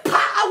 by the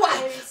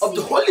power of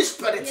the Holy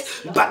Spirit,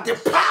 by the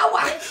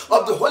power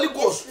of the Holy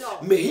Ghost.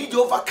 May He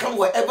overcome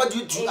wherever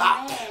you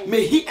are.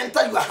 May He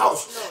enter your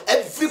house.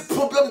 Every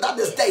problem that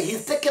is there,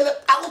 He's taking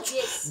it out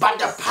by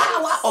the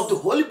power of the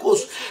Holy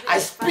Ghost. I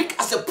speak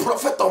as a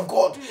prophet of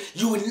God.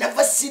 You will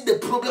never see the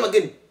problem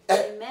again.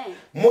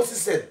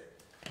 Moses said,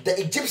 the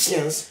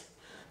Egyptians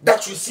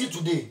that you see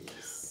today,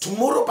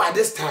 tomorrow by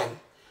this time,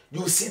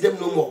 you will see them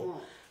no more.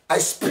 I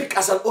speak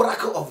as an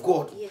oracle of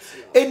God.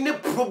 Any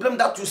problem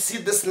that you see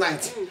this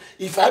night,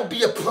 if I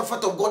be a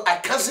prophet of God, I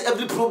cancel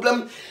every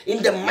problem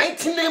in the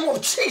mighty name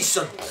of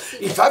Jesus.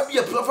 If I be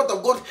a prophet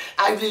of God,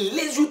 I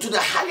release you to the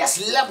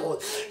highest level.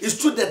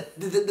 It's true that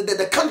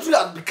the country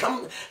has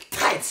become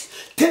tight.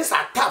 Things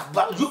are tough,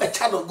 but you a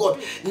child of God,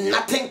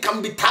 nothing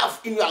can be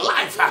tough in your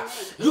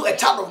life. You a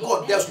child of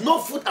God, there's no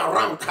food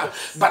around,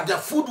 but the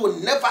food will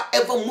never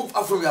ever move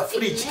out from your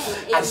fridge.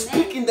 I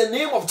speak in the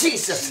name of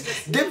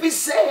Jesus. David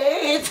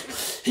said,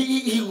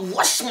 he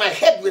washed my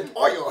head with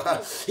oil.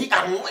 He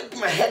anointed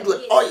my head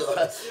with oil.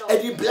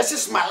 And He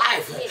blesses my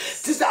life.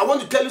 Sister, I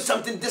want to tell you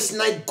something this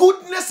night.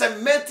 Goodness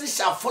and mercy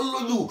shall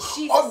follow you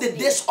all the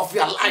days of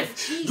your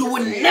life. You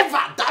will never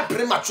die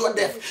premature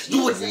death.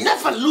 You will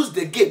never lose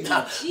the game.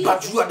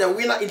 But you are the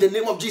winner in the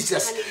name of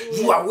Jesus.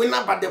 You are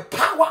winner by the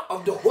power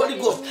of the Holy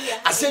Ghost.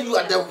 I say you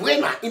are the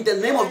winner in the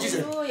name of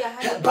Jesus.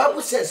 The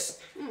Bible says,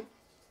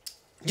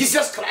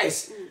 Jesus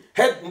Christ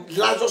heard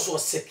Lazarus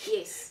was sick.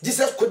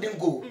 Jesus couldn't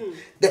go.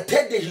 The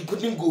third day he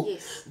couldn't go.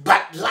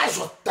 But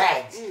Lazarus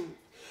died.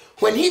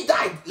 When he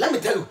died, let me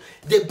tell you,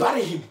 they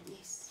buried him.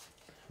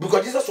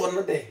 Because Jesus was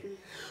not there.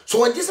 So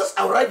when Jesus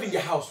arrived in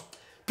the house,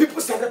 people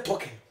started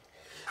talking.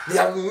 They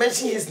have been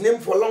mentioning his name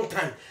for a long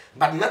time,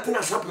 but nothing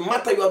has happened.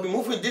 Martha, you have been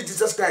moving this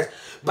Jesus Christ.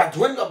 But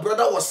when your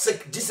brother was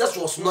sick, Jesus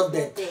was not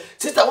there.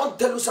 Sister, I want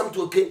to tell you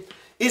something, okay?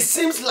 It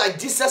seems like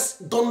Jesus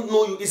don't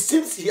know you. It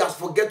seems he has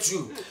forget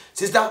you.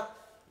 Sister,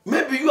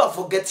 maybe you have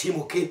forget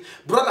him, okay?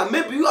 Brother,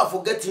 maybe you have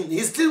forget him.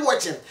 He's still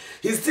watching.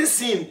 He's still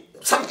seeing.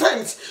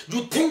 Sometimes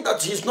you think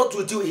that he's not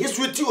with you. He's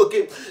with you,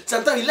 okay?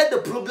 Sometimes he let the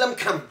problem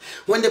come.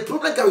 When the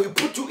problem comes, he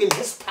put you in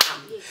his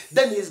palm.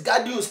 Then he's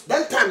guiding you.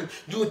 That time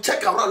you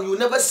check around, you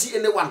never see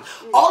anyone.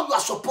 All you are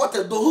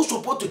supported, those who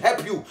are supposed to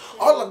help you,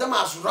 all of them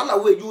has run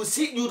away. You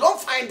see, you don't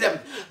find them.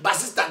 But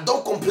sister,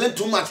 don't complain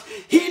too much.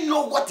 He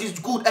know what is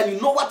good and he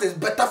know what is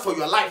better for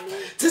your life.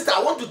 Sister,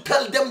 I want to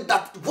tell them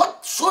that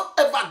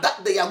whatsoever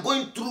that they are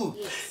going through,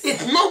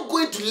 it's not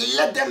going to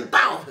let them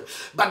down,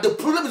 but the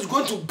problem is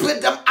going to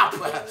break them up.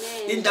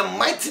 In the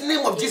mighty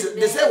name of Jesus.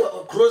 They say,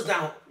 well, close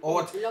down. or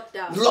what?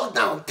 Lockdown.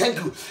 Lockdown. Thank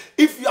you.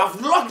 If you have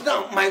locked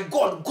down, my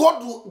God,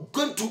 God will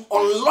going to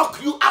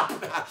unlock you up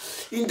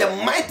in the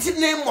mighty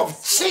name of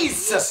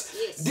Jesus.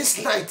 Yes.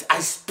 This night I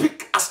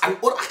speak as an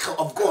oracle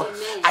of God.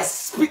 Amen. I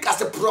speak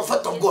as a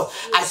prophet of God.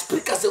 Yes. I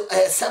speak as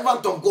a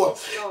servant of God.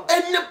 Lord.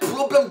 Any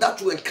problem that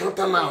you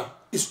encounter now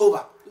is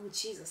over. In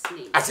Jesus'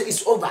 name. I say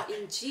it's over.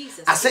 In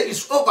Jesus' I say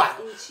it's over.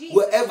 Jesus'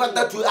 Wherever name.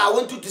 that you are, I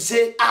want you to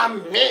say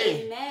Amen.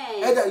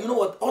 Amen. Either, you know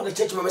what? All the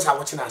church members are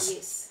watching us.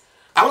 Yes.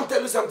 I want to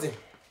tell you something.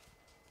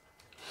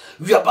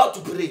 We are about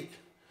to pray.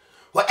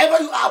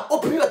 Wherever you are,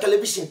 open your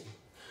television.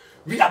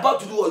 We are about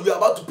to do what we are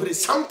about to pray.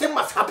 Something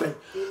must happen.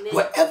 Amen.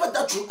 Wherever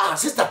that you are,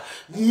 sister,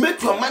 make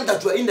your mind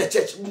that you are in the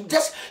church.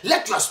 Just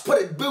let your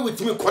spirit be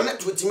with me,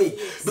 connect with me.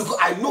 Yes. Because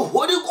I know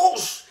Holy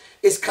Ghost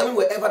is coming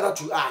wherever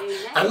that you are. Amen.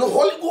 I know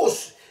Holy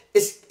Ghost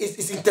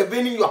is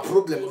intervening your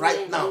problem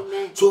right now.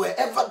 Amen. So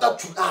wherever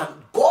that you are,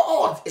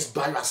 God is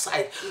by your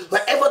side. Yes.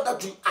 Wherever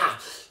that you are,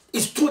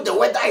 it's true the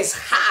weather is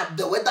hard,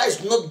 the weather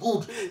is not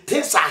good.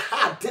 Things are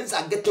hard, things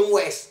are getting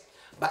worse.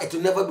 But it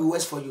will never be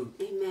worse for you.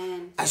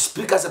 Amen. I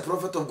speak as a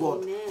prophet of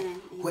God.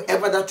 Amen.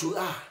 Wherever that you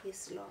are,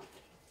 Yes, Lord.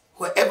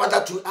 wherever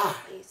that you are,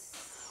 Yes.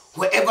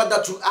 wherever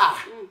that you are,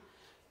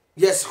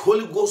 yes,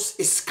 Holy Ghost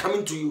is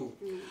coming to you.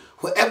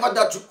 Wherever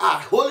that you are,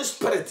 Holy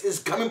Spirit is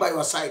coming by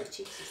your side.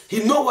 Jesus.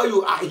 He knows where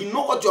you are. He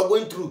knows what you are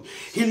going through.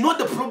 He knows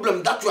the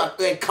problem that you are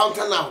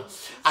encountering now.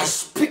 I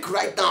speak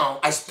right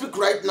now. I speak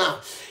right now.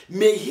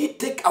 May He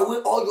take away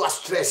all your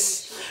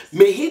stress.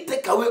 May He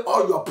take away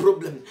all your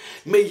problem.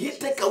 May He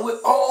take away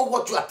all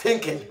what you are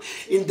thinking.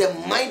 In the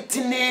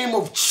mighty name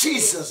of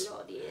Jesus.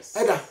 Lord, yes.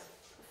 Either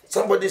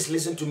somebody is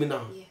listening to me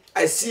now. Yeah.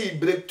 I see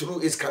breakthrough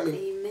is coming.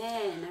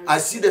 Amen. I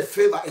see the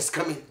favor is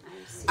coming.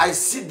 I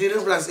see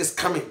deliverance is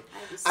coming.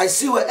 I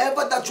see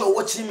wherever that you are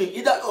watching me,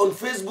 either on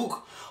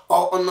Facebook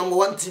or on number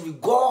one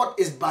TV, God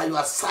is by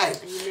your side.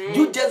 Amen.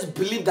 You just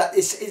believe that it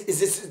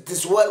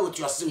is well with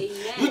your sin.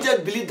 Amen. You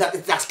just believe that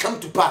it has come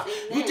to pass.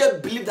 Amen. You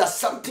just believe that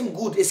something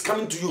good is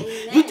coming to you.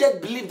 Amen. You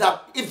just believe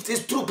that if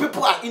it's true,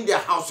 people are in their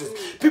houses.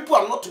 People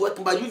are not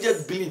working, but you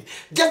just believe.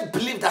 Just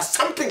believe that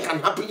something can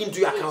happen into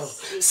your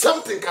house. Yes.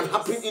 Something can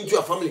happen into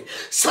your family.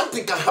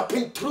 Something can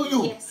happen through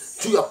you. Yes.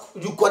 To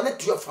you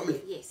connect to your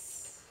family.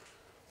 Yes.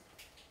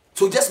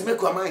 So just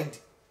make your mind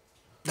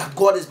that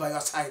God is by your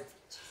side.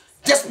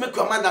 Just make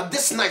your mind that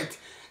this night,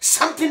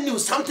 something new,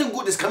 something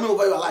good is coming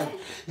over your life.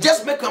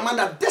 Just make your mind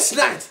that this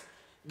night,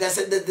 there's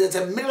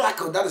a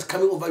miracle that is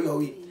coming over your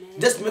way.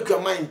 Just make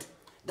your mind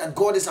that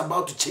God is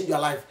about to change your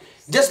life.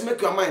 Just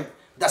make your mind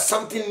that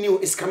something new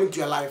is coming to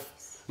your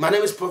life. My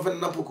name is Prophet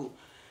Poku.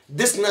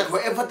 This night,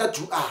 wherever that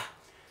you are,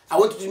 I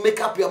want you to make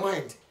up your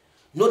mind.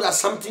 Know that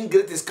something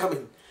great is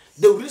coming.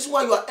 The reason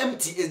why you are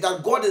empty is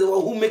that God is the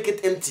one who make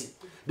it empty.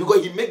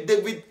 Because He made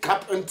David's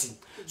cup empty.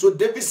 So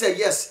David said,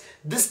 yes,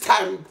 this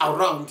time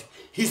around,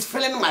 He's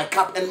filling my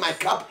cup, and my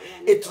cup,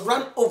 it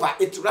ran over,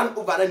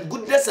 and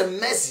goodness and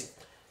mercy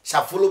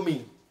shall follow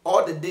me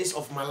all the days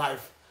of my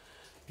life.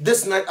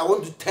 This night, I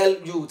want to tell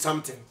you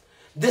something.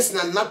 This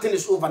night, nothing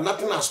is over,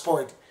 nothing has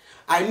spoiled.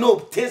 I know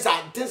things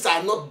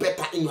are not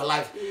better in your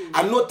life.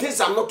 I know things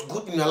are not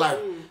good in your life.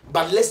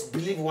 But let's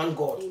believe one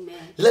God. Amen.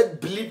 Let's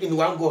believe in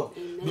one God.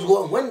 Amen.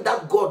 Because when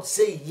that God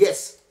say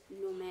yes,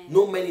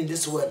 no man in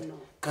this world No.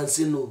 can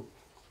say no.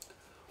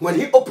 When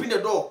He opened the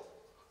door,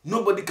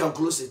 nobody can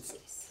close it.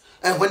 Yes.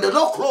 And when the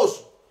door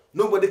closed,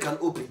 nobody can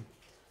open.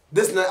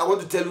 This night, I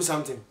want to tell you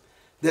something.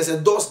 There's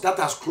a door that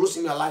has closed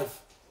in your life.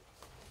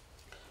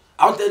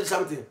 I want to tell you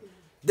something.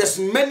 There's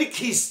many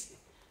keys,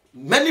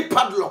 many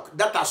padlock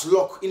that has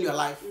locked in your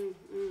life.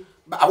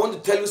 But I want to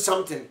tell you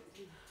something.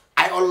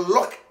 I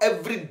unlock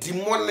every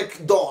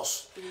demonic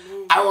doors.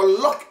 I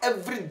unlock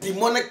every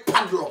demonic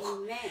padlock.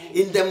 Amen.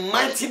 In the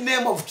mighty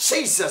name of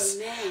Jesus.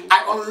 Amen.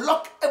 I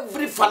unlock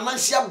every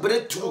financial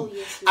breakthrough. Oh,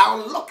 yes, I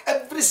unlock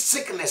every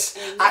sickness.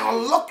 I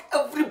unlock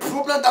every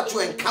problem that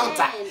you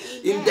encounter. Amen.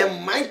 In the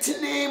mighty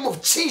name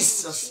of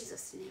Jesus.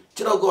 Jesus' name.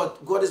 Child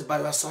of God is by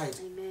your side.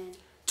 Amen.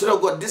 Child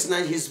of God, this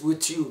night He's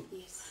with you.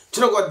 Yes.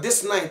 Child of God,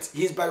 this night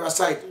He's by your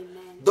side.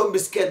 Amen. Don't be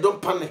scared.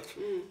 Don't panic.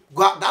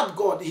 God, that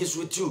God, He's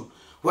with you.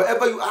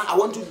 Wherever you are, I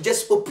want you to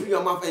just open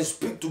your mouth and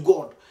speak to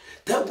God.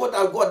 Tell God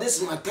that God,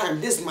 this is my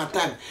time. This is my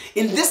time.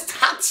 In this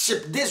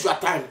hardship, this is your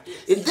time.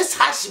 In this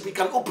hardship, He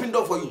can open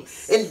door for you.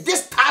 In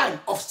this time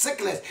of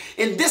sickness,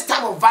 in this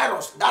time of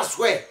virus, that's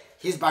where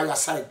He's by your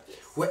side.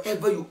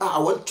 Wherever you are, I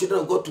want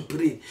children of God to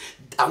pray.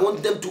 I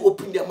want them to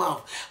open their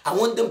mouth. I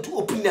want them to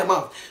open their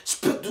mouth.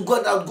 Speak to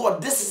God that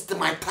God, this is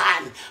my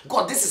time.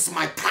 God, this is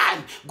my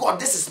time. God,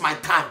 this is my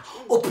time.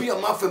 Open your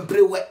mouth and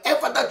pray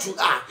wherever that you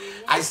are.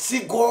 I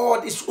see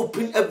God is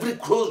opening every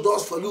closed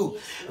doors for you.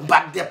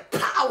 But the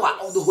power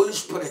of the Holy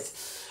Spirit,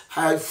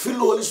 I feel the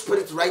Holy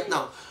Spirit right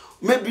now.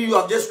 Maybe you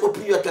have just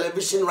opened your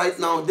television right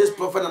now. This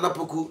Prophet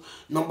Poku,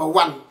 number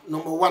one.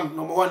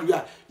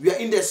 We are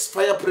in this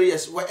fire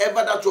prayers.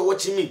 Wherever that you're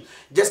watching me,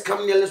 just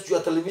come near to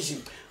your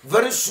television.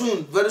 Very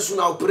soon,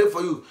 I'll pray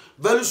for you.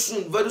 Very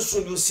soon,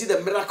 you'll see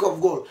the miracle of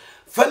God.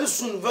 very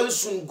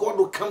soon, God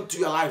will come to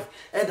your life.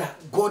 And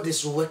God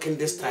is working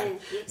this time.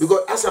 Yes.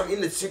 Because as I'm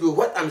in the studio,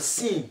 what I'm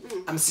seeing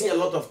a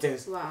lot of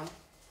things. Wow.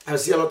 I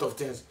see a lot of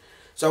things.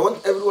 So I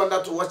want everyone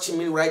that to watching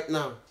me right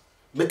now,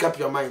 make up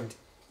your mind.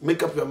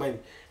 Make up your mind.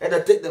 And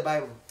take the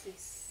Bible.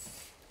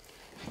 Yes.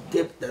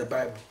 Take the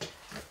Bible.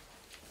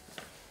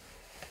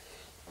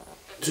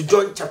 To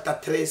John chapter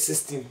 3,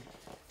 16.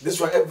 This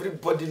one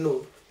everybody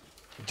know.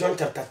 John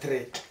chapter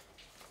 3,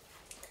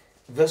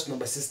 verse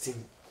number 16.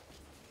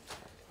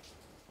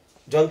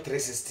 John 3,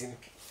 16.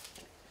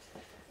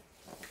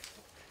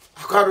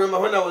 I can't remember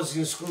when I was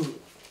in school.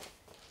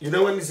 You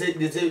know when they say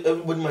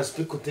everybody must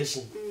speak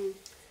quotation.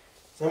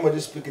 Somebody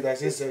speak it. I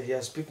say,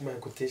 here, speak my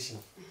quotation.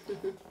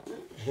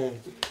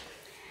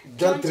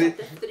 John chapter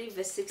 3,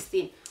 verse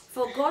 16.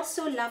 For God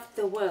so loved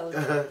the world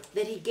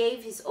that he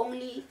gave his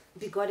only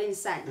begotten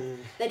Son,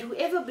 that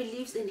whoever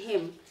believes in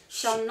him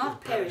shall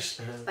not perish,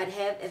 but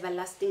have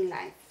everlasting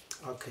life.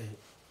 Okay.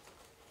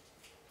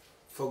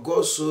 For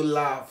God so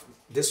loved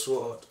this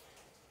world,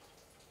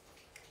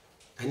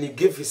 and he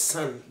gave his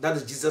Son, that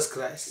is Jesus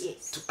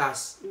Christ, to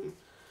us.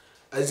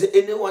 As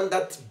anyone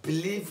that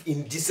believes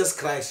in Jesus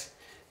Christ,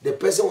 the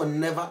person will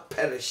never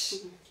perish,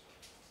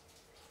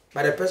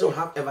 but the person will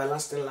have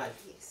everlasting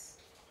life. Yes.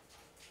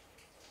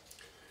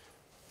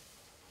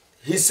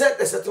 He said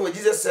a certain way,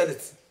 Jesus said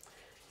it.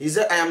 He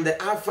said, I am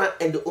the Alpha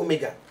and the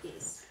Omega,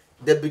 Yes.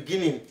 the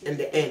beginning and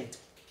the end.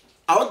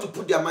 I want to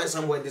put their mind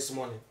somewhere this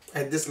morning,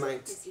 and this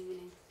night.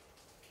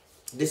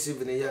 This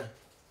evening, yeah.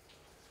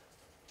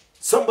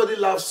 Somebody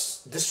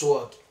loves this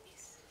world.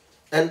 Yes.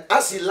 And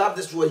as he loved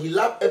this world, he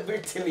loved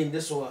everything in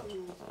this world.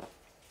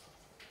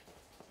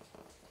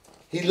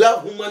 He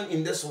loved human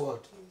in this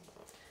world.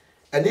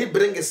 And he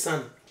bring his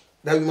Son,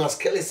 that we must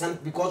kill his Son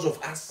because of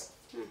us.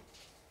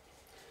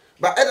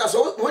 But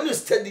so when you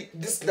study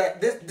this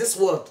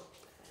word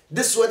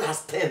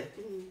has 10.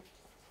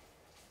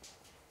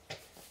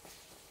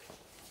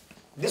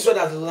 This word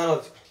has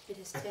allowed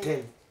at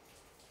 10.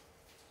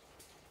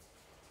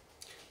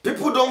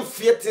 People don't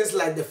fear things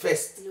like the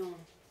first. No.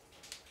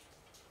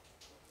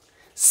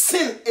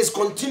 Sin is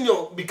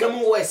continual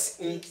becoming worse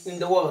in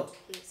the world.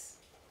 Yes.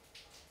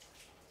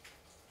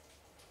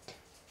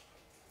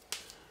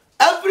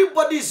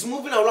 Everybody is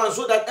moving around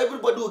so that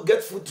everybody will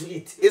get food to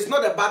eat. It's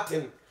not a bad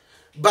thing.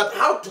 But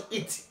how to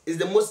eat is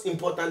the most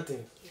important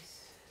thing. Yes.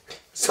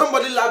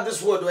 Somebody loved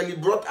this world when he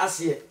brought us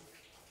here.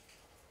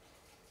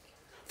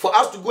 For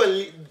us to go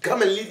and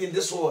come and live in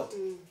this world.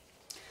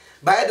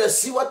 But I don't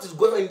see what is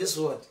going on in this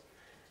world.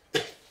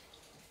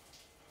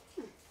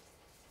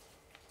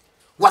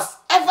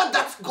 Whatever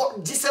that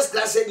God, Jesus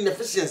Christ said in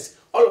Ephesians,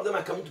 all of them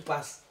are coming to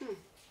pass.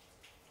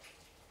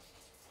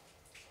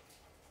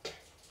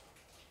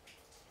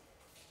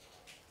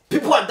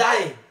 People are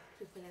dying.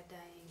 People are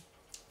dying.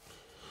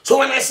 So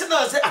when I sit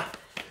down and say,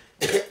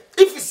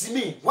 if it's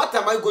me, what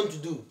am I going to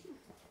do?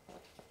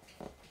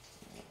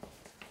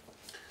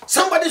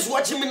 Somebody's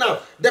watching me now.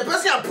 The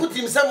person has put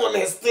himself on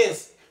his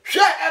things.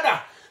 Sure,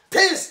 Ada,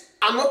 things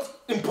are not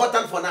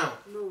important for now.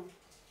 No.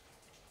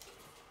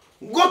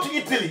 Go to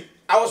Italy.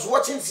 I was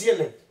watching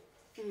CNN.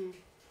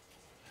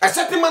 A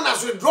certain man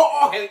has withdrawn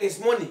all his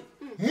money.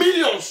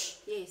 Millions.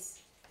 Yes.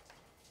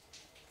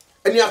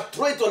 And he has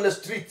thrown it on the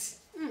street.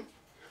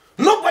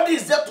 Nobody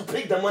is there to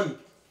pay the money.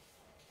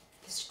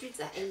 The streets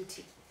are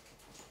empty.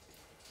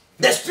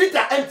 The streets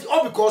are empty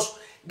all because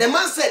the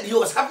man said he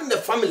was having the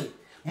family,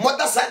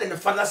 mother side and the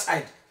father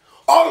side.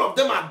 All of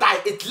them are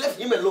died. It left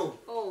him alone.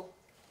 Oh,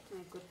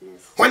 my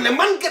goodness. When the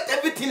man get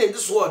everything in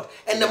this world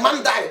and the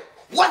man die,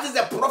 what is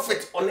the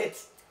profit on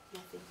it?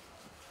 Nothing.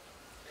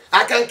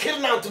 I can kill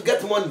now to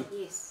get money.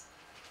 Yes.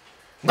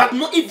 But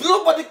no, if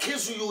nobody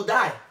kills you, you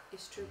die.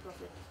 It's true,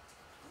 prophet.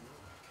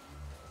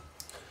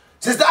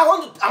 Sister, I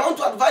want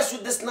to advise you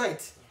this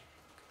night.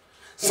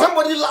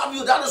 Somebody love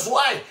you. That is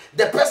why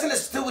the person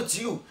is still with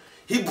you.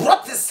 He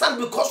brought his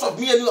Son because of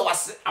me and you,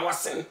 our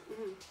sin.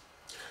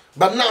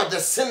 But now the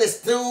sin is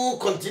still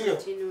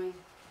continuing.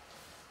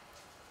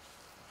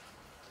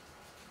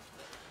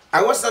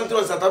 I watched something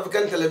on South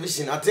African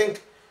television, I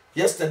think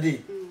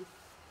yesterday.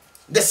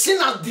 The sin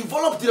has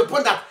developed to the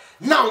point that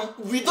now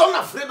we don't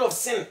afraid of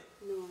sin.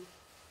 No.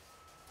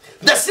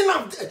 The sin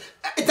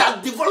it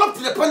has developed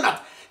to the point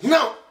that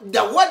now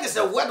the word is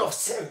a word of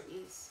sin.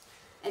 Yes.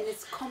 And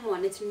it's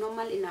common, it's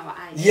normal in our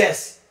eyes.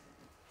 Yes.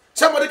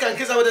 Somebody can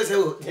kill somebody and say,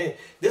 oh, hey,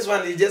 this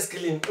one is just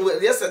killing.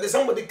 Yesterday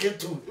somebody killed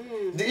two.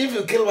 If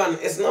you kill one,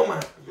 it's normal.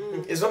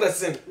 It's not a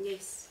sin.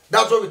 Yes.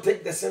 That's why we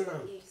take the sin now.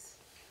 Yes.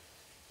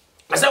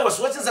 As I was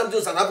watching something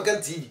on South African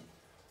TV,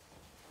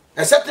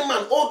 a certain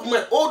man,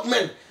 old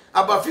man,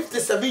 about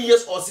 57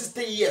 years or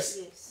 60 years.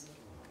 Yes.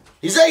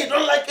 He said he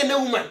don't like any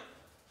woman.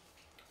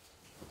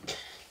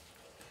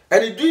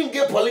 And he's doing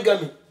gay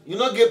polygamy. You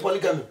know gay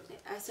polygamy?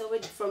 I saw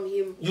it from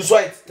him. You saw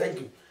it, thank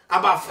you.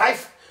 About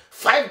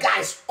five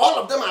guys, all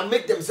of them are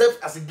make themselves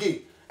as a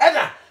gay.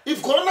 Either,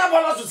 if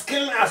coronavirus is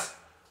killing us,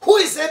 who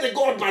is saying that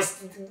God must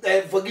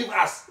forgive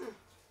us?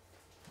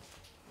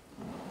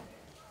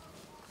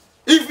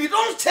 If we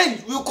don't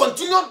change, we will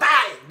continue to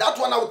die. That's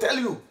what I will tell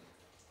you.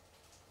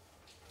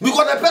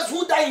 Because the person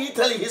who died in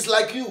Italy is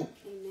like you.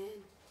 Amen.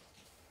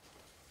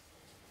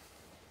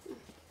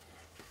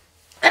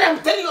 And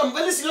I'm telling you, I'm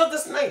very serious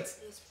this night.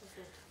 Yes,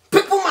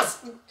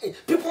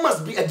 prophet. People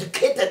must be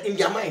educated in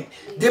their mind.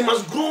 Yes. They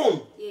must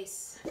grow.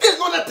 Yes. There's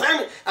not a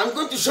time I'm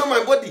going to show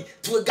my body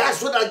to a guy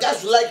so that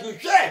guys will like me.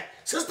 Yeah,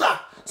 sister,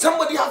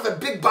 somebody have a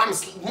big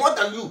bumps more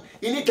than you.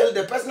 In Italy,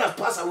 the person has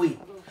passed away.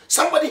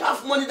 Somebody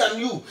have money than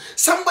you.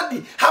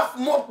 Somebody have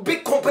more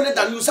big company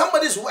than you.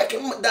 Somebody is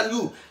working than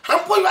you.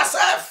 Humble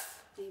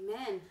yourself.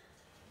 Amen.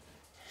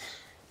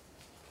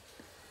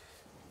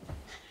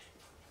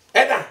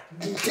 Edda,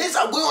 things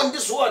are going on in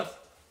this world.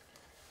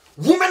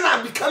 Women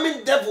are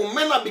becoming devil.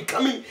 Men are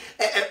becoming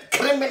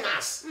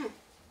criminals.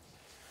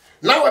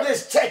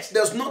 Nowadays, church,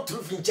 there's no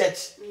truth in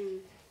church.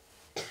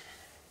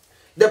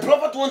 The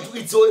prophet wants to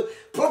eat, so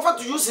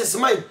prophet to use his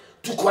mind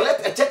to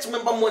collect a church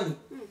member money.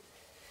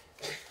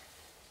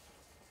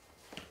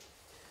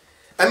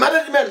 A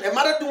married man, a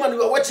married woman,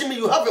 you are watching me,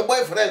 you have a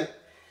boyfriend.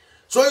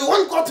 So you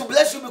want God to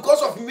bless you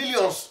because of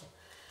millions.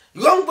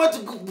 You want God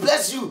to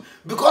bless you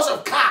because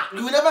of car.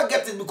 You will never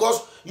get it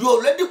because you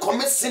already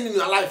commit sin in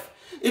your life.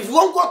 If you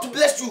want God to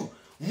bless you,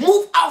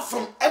 move out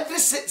from every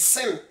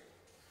sin.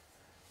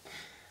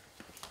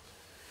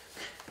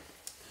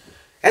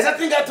 As I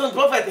think I told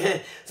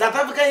prophet, South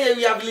Africa here,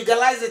 we have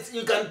legalized it.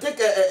 You can take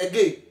a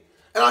gay.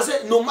 And I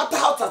said, no matter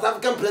how South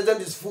African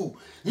president is full,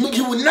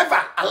 he will never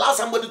allow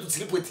somebody to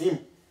sleep with him.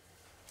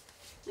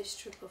 It's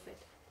true, prophet.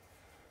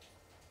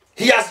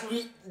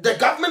 The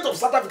government of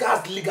South Africa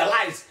has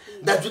legalized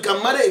that you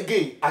can marry a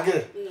gay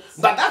again. Yes.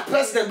 But that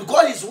president,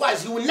 because he's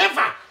wise, he will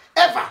never,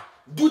 ever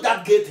do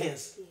that gay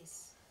things.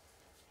 Yes.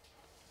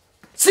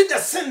 See the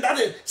sin that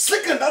is,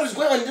 sickness that is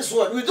going on in this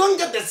world. We don't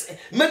get this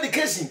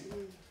medication.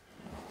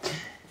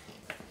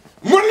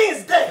 Money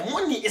is there.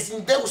 Money is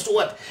in there. So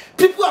what?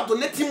 People are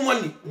donating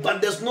money,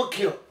 but there's no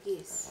cure.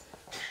 Yes.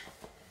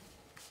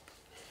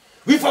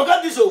 We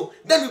forgot this,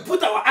 then we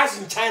put our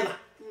eyes in China.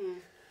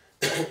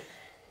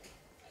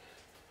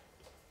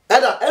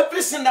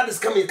 Every sin that is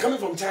coming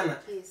from China.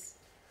 Yes.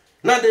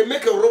 Now they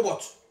make a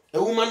robot,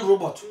 a woman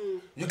robot.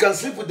 You can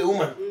sleep with the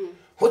woman,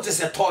 which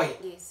is a toy.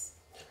 Yes.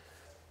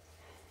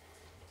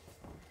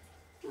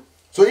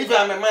 So if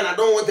I'm a man, I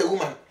don't want a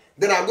woman,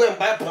 then I go and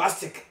buy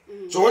plastic.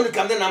 So when you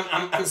come, then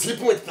I'm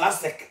sleeping with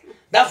plastic.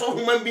 That's what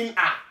human beings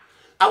are.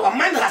 Our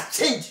mind has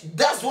changed.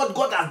 That's what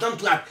God has done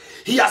to us.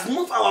 He has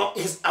moved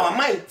our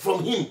mind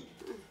from Him.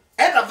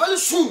 And very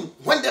soon,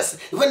 when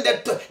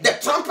the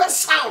trumpet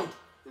sound,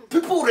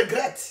 people will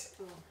regret.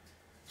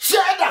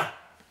 Share.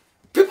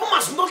 People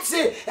must not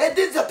say, hey,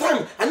 this is the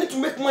time I need to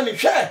make money.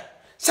 Share.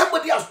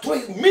 Somebody has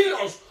thrown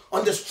millions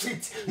on the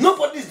street.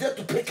 Nobody is there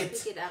to pick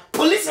it.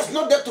 Police is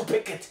not there to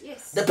pick it.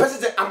 Yes. The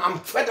person said, I'm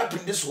fed up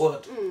in this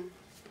world.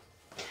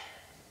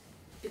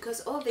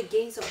 Because all the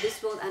gains of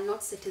this world are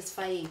not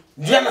satisfying.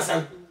 Do you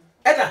understand?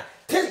 Edda,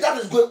 things that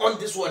is going on in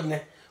this world,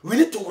 we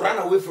need to run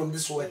away from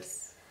this world.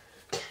 Yes.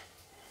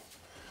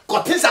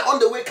 Because things are on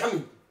the way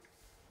coming.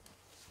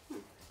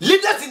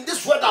 Leaders in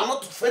this world are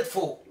not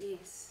faithful.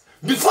 Yes.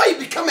 Before you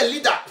become a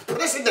leader,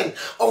 president,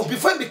 or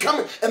before you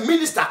become a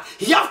minister,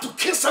 you have to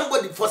kill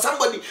somebody for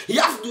somebody.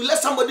 You have to let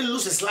somebody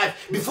lose his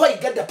life before you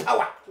get the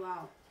power.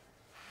 Wow.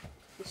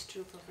 It's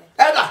true, prophet.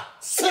 Edda,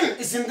 sin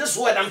is in this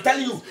world, I'm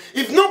telling you.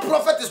 If no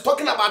prophet is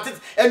talking about it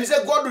and he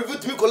said, God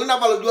revealed to me,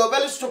 you are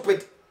very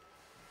stupid.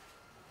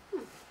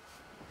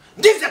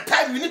 This is the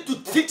time we need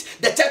to teach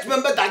the church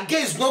member that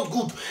gay is not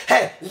good.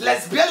 Hey,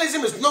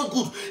 lesbianism is not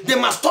good. They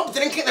must stop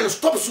drinking and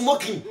stop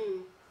smoking.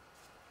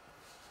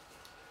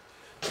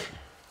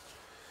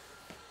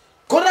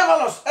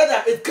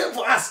 It came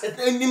for us.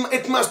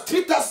 It must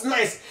treat us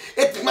nice.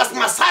 It must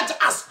massage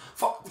us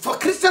for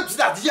Christians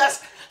that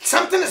yes,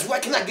 something is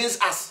working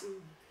against us.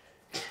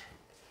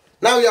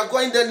 Now you are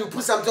going there and you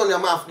put something on your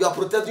mouth. You are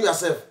protecting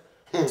yourself.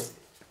 And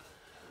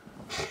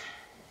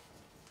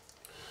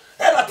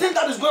I think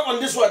that is going on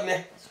this world.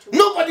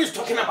 Nobody is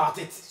talking about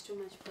it. It's too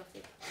much,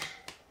 prophet.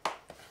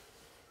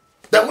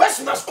 The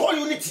West must call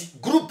unity,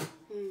 group.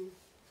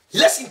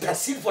 Let's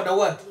intercede for the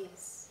world.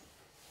 Yes.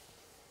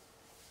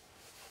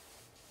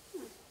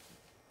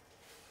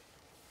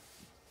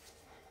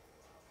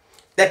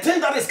 The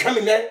thing that is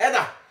coming there,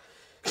 Edda.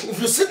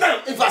 If you sit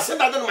down, if I sit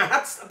down, then my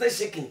heart started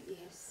shaking.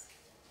 Yes.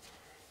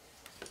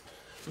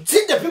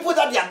 See the people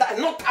that they are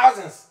dying, not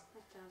thousands.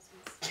 Not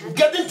thousands.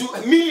 Getting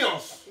to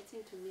millions.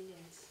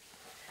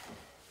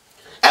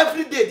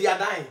 Every day they are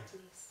dying.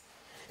 Yes.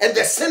 And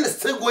the sin is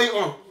still going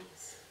on.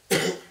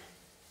 Yes.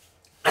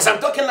 As I'm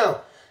talking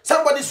now,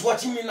 somebody's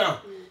watching me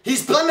now.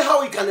 He's planning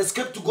how he can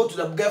escape to go to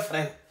the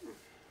girlfriend.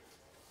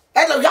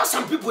 And we have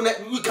some people,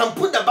 we can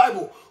put the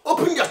Bible,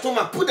 open their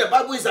stomach, put the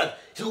Bible inside.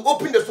 He will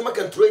open the stomach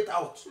and throw it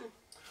out.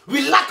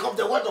 We lack of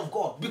the word of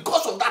God.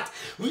 Because of that,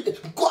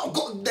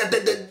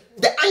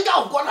 the anger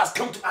of God has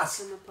come to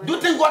us. Do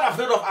you think God is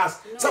afraid of us?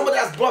 No. Somebody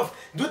has bluffed.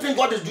 Do you think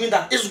God is doing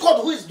that? It's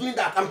God who is doing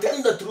that. I'm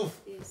telling the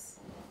truth. Yes.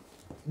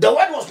 The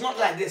word was not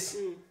like this.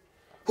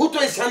 Who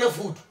told his son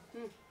food?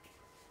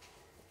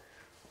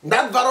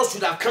 That virus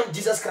should have come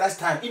Jesus Christ's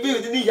time. Even if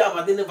we didn't hear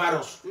about any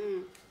virus.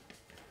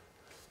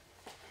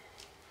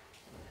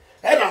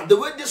 And the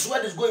way this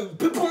word is going,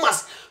 people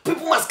must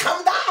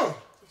calm down.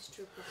 It's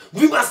true, prophet.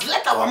 We must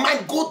let our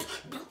mind go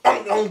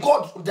on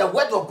God, the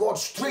word of God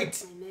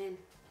straight. Amen.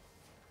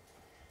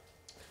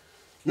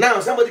 Now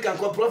somebody can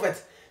call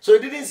prophet. So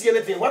he didn't see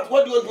anything. What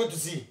do you want me to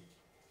see?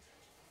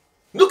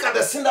 Look at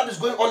the sin that is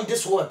going on in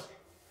this world.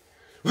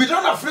 We're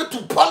not afraid to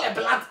pour the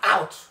blood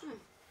out.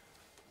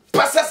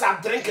 Pastors are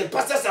drinking,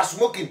 pastors are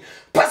smoking,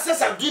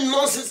 pastors are doing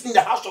nonsense in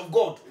the house of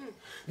God.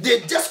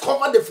 They just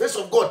cover the face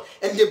of God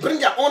and they bring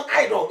their own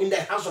idol in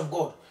the house of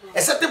God.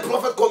 A certain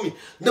prophet called me.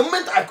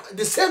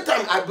 The same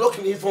time I blocked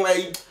him, he's from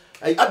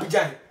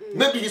Abidjan.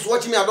 Maybe he's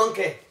watching me, I don't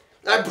care.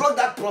 I blocked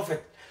that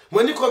prophet.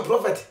 When he called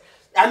prophet,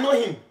 I know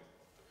him.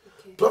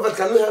 Okay. Prophet,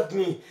 can you help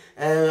me?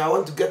 I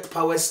want to get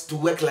powers to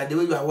work like the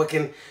way you are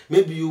working.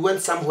 Maybe you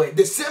went somewhere.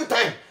 The same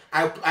time,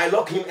 I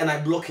lock him and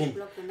I block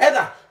him.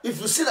 Either, if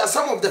you see that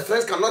some of the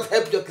friends cannot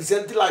help your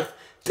Christianity life,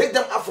 take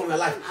them out from your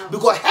life.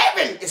 Because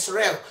heaven is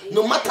real.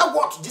 No matter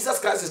what, Jesus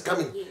Christ is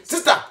coming. Yes.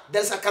 Sister,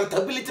 there's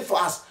accountability for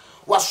us.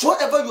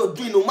 Whatsoever you're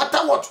doing, no matter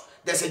what,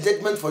 there's a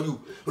judgment for you.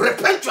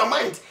 Repent your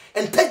mind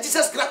and take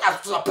Jesus Christ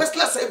as your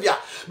personal savior.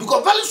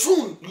 Because very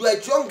soon, you are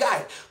a young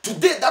guy.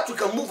 Today, that you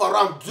can move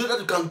around, so that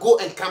you can go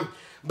and come.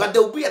 But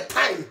there will be a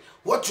time,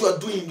 what you are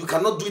doing, you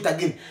cannot do it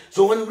again.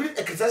 So when you read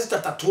Ecclesiastes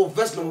chapter 12,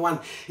 verse number 1,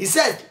 he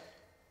said,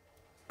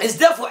 it's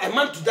there for a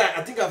man to die.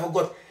 I think I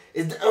forgot.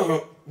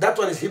 That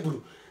one is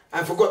Hebrew.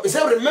 I forgot. He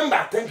said,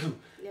 remember, thank you.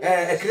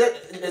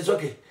 It's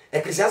okay.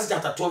 Ecclesiastes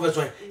chapter 12, verse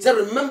 1. He said,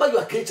 remember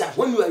your creature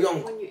when you are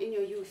young. When you're in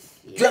your youth.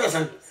 Yes. Do you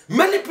understand? Yes.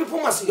 Many people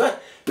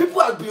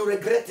have been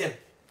regretting.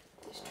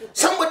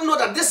 Somebody know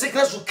that this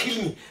sickness will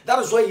kill me. That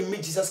is why he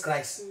made Jesus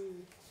Christ.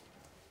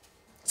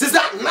 Sister,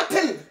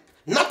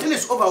 nothing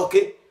is over,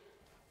 okay?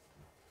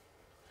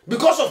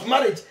 Because of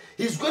marriage,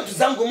 he's going to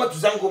Zangoma to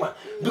Zangoma.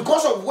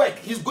 Because of work,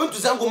 he's going to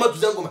Zangoma to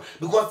Zangoma.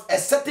 Because a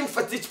certain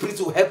fetish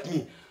priest will help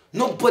me.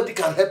 Nobody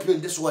can help you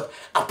in this world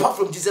apart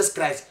from Jesus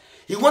Christ.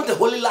 He wants a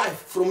holy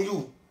life from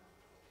you.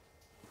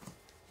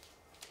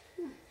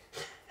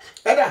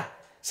 Either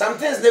some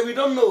things that we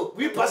don't know,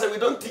 we pastor, we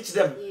don't teach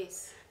them.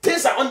 Yes.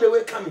 Things are on the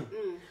way coming.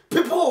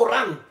 People will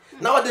run.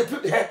 Now the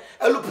people here,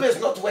 every place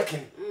is not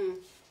working.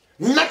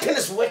 Nothing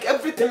is working.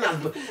 Everything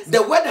has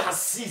the weather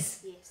has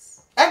ceased.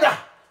 Yes. Either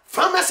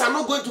farmers are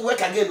not going to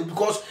work again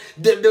because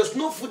there's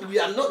no food.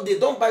 They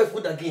don't buy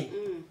food again.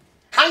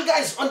 Hunger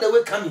is on the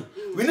way coming.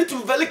 We need to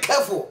be very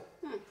careful.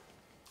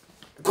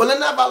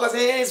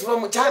 Coronavirus is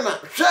from China.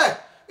 Sure,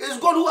 it's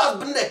God who has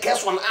been the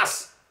curse on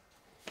us.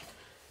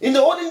 In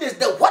the olden days,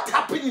 what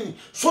happened in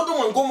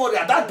Sodom and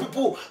Gomorrah, that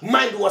people's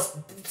mind was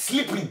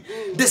sleeping.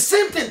 The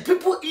same thing,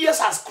 people's ears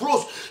has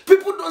closed.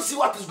 People don't see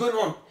what is going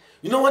on.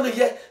 You know when you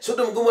hear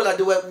Sodom and Gomorrah,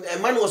 a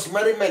man was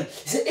married man.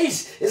 He said,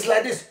 it's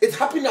like this. It's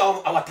happening in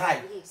our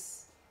time.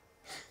 Yes.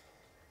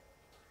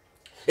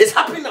 It's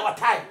happening in our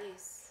time.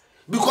 Yes.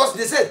 Because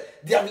they said,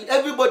 they have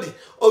everybody,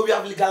 or we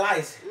have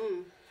legalized.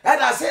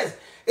 And I said,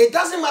 it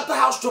doesn't matter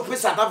how stupid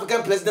South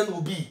African president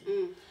will be.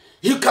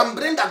 He can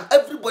bring that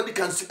everybody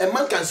can, a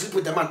man can sleep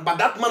with a man, but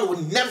that man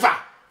will never.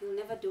 He will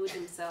never do it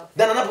himself.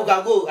 Then another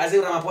can go, I say,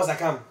 Ramaphosa,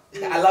 come.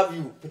 I love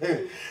you.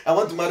 I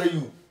want to marry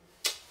you.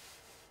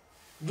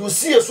 You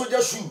see a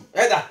soldier shoe,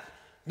 either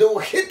they will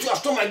hit your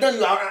stomach, then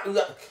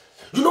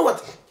you know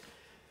what?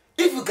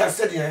 If you can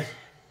study,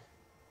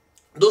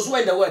 those who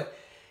are in the world,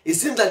 it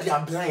seems like they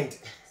are blind.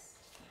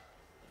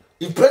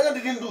 If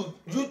president didn't do,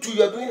 you too,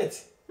 you are doing it.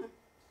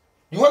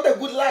 You want a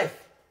good life.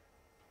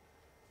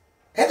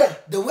 Heather,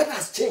 the weather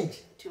has changed.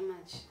 Too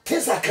much.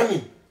 Things are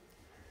coming.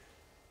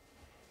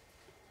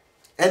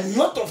 And a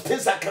lot of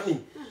things are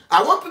coming.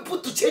 I want people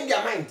to change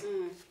their mind.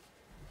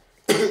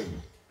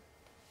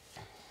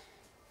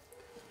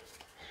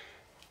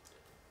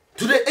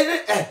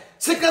 Today,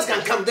 sickness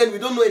can come, then we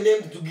don't know a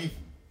name to give.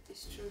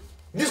 It's true.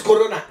 This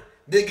corona,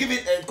 they give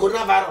it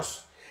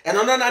coronavirus. And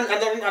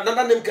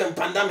another name can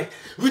pandemic.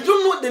 We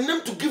don't know the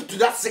name to give to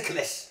that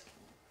sickness.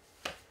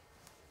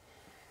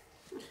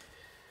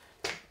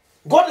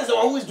 God is the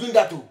one who is doing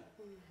that too.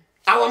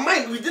 Our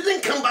mind, we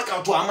didn't come back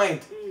out to our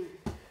mind.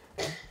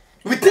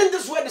 We think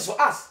this word is for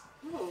us.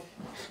 No,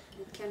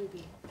 it can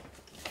be.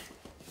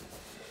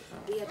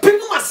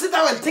 People must sit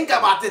down and think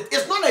about it.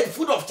 It's not like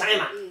food of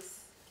China. Yes.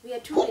 We are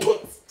too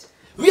relaxed.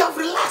 We have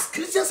relaxed.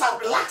 Christians have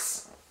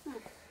relaxed.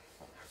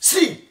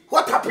 See,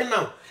 what happened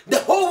now? The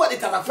whole world,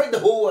 it has affected the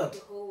whole world. The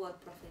whole world,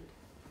 prophet.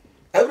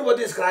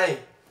 Everybody is crying.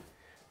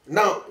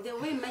 Now, the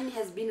way money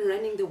has been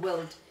running the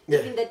world,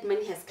 even that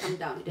money has come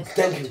down.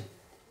 Thank you.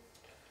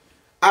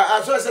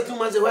 I saw a certain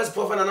man say, where's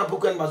Prophet and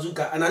Poku and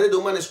Bazooka? And I said, the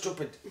woman is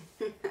stupid.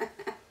 Do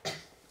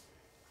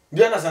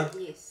you understand?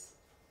 Yes.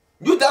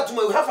 You that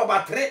woman, you have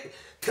about three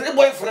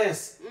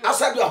boyfriends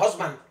outside your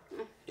husband.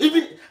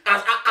 Even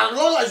as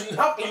long as you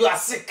are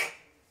sick.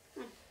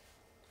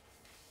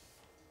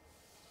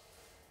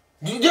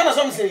 Do you understand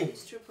what I'm saying?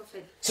 It's true,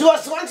 prophet. She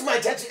was once my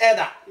church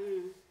elder.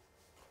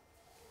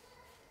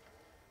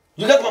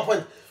 You get my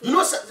point? You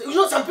know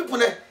some people,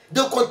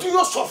 they'll continue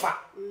to suffer.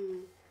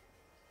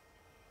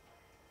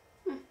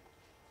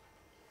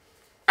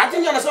 I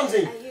think you understand what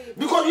I'm saying?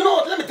 Because you know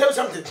what, let me tell you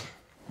something.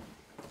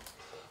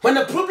 When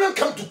the problem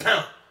comes to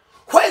town,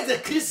 where is the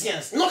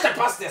Christians, not the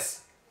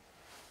pastors?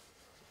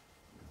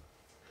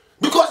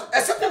 Because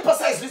a certain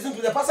pastor is listening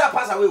to the pastor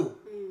pass away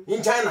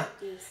in China.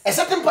 Yes. A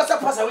certain pastor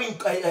pass away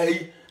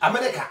in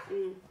America.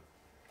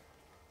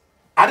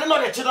 Are they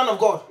not the children of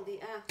God? They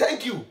are.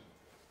 Thank you.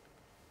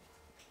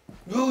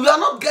 You are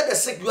not getting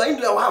sick. You are in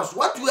your house.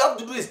 What you have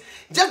to do is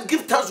just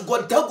give thanks to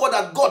God. Tell God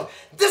that God,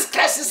 this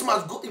crisis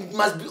must go. It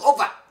must be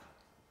over.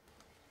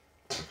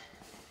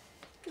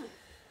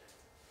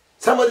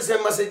 Somebody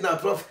sent a message now,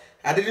 Prof.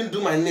 I didn't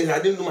do my nails.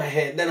 I didn't do my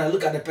hair. Then I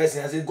look at the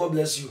person. I say, God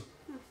bless you.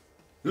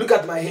 Look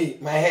at my hair.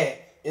 My hair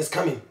is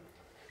coming.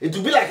 It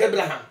will be like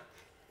Abraham,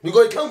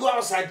 because you can't go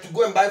outside to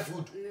go and buy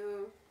food.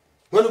 No.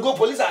 When you go,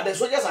 police are there.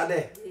 Soldiers are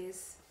there.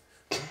 Yes.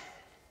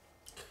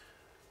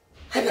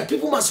 And the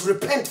people must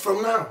repent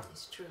from now.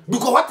 It's true.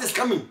 Because what is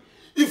coming?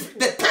 If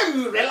the time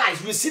you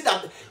realize, you see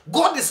that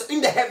God is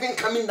in the heaven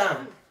coming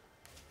down.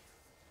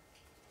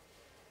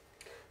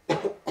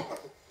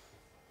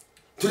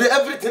 Today,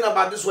 everything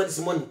about this world is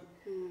money.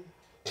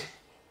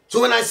 So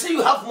when I say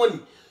you have money,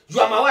 you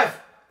are my wife.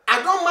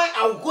 I don't mind.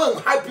 I will go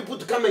and hire people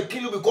to come and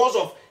kill you because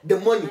of the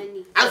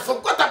money. I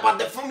forgot about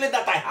the family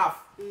that I have.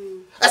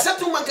 A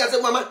certain man can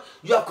say, Mama,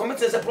 you have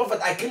committed as a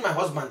prophet. I killed my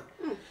husband.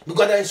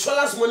 Because the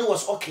insurance money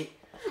was okay.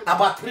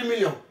 About 3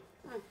 million.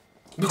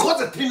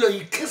 Because the 3 million,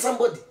 you kill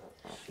somebody.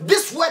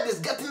 This world is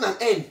getting an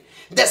end.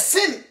 The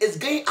sin is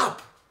going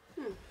up.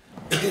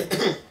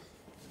 The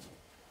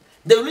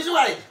reason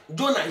why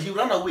Jonah, he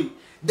ran away,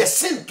 the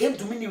sin came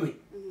to me anyway.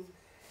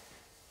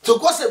 So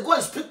God said, go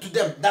and speak to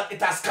them that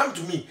it has come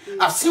to me.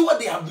 I've seen what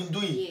they have been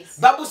doing. Yes.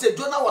 Bible said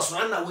Jonah was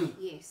run away.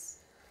 Yes.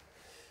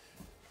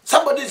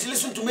 Somebody is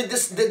listening to me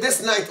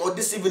this night or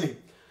this evening.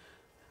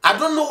 I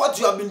don't know what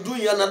you have been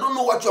doing and I don't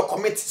know what you are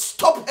committing.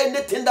 Stop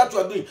anything that you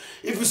are doing.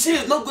 If you see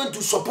it's not going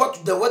to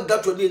support the work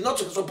that you are doing, not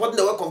supporting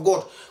the work of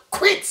God,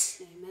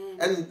 quit. Amen.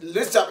 And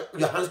lift up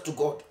your hands to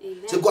God.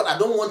 Amen. Say, God, I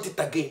don't want it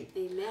again.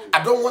 Amen.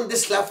 I don't want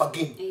this life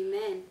again.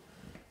 Amen.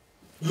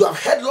 You have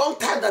heard long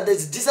time that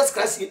there's Jesus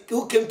Christ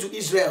who came to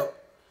Israel.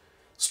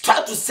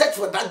 Try to search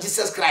for that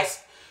Jesus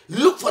Christ.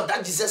 Look for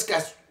that Jesus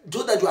Christ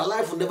so that your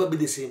life will never be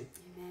the same.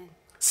 Amen.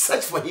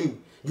 Search for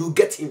him. You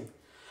get him.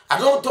 I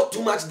don't want to talk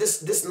too much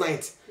this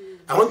night.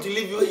 I want to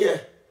leave you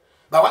here.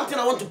 But one thing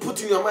I want to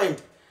put in your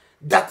mind,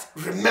 that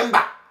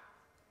remember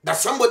that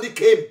somebody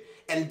came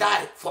and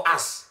died for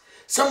us.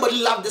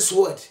 Somebody loved this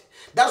word.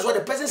 That's why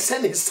the person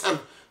sent his son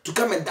to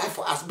come and die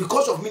for us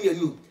because of me and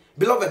you.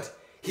 Beloved,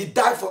 he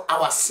died for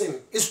our sin.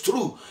 It's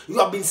true. You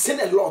have been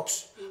sinning a lot.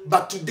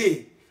 But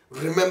today,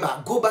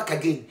 remember, go back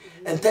again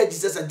and tell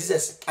Jesus that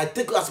Jesus, I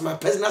take you as my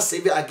personal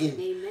savior again.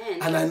 Amen.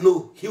 And I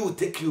know he will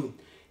take you.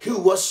 He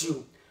will wash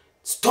you.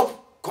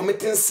 Stop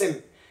committing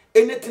sin.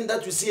 Anything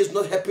that you see is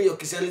not helping your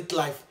Christianity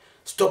life,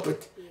 stop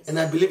it. Yes. And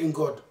I believe in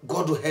God.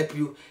 God will help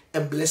you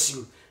and bless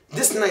you.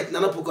 This night,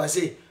 Nana Poku, I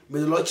say, may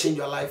the Lord change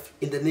your life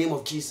in the name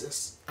of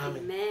Jesus.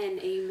 Amen. Amen.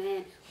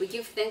 Amen. We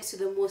give thanks to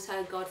the Most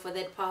High God for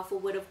that powerful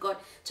word of God.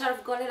 Child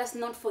of God, let us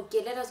not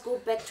forget. Let us go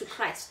back to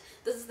Christ.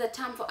 This is the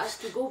time for us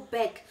to go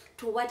back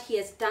to what he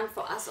has done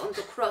for us on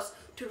the cross,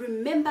 to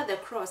remember the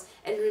cross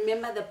and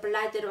remember the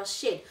blood that was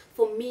shed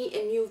for me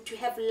and you to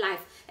have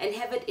life and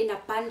have it in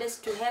abundance,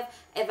 to have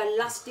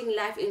everlasting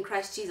life in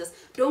Christ Jesus.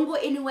 Don't go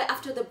anywhere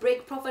after the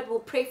break. Prophet will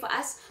pray for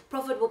us.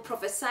 Prophet will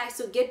prophesy.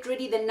 So get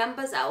ready. The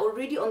numbers are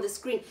already on the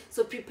screen.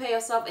 So prepare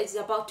yourself. It's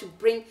about to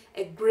bring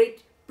a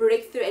great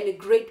breakthrough and a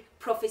great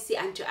prophecy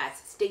unto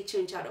us. Stay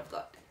tuned, child of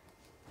God.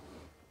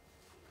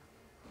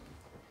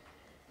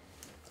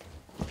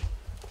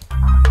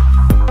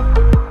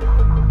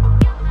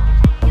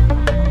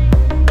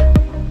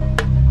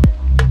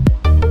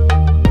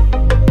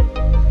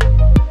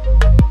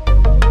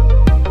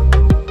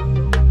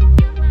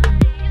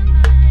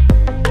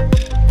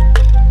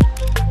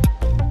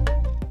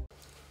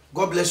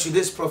 God bless you.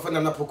 This is Prophet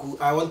Nana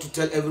Poku. I want to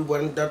tell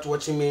everyone that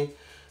watching me,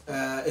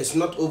 it's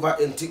not over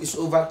until it's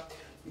over.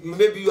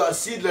 Maybe you are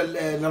seeing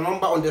the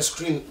number on the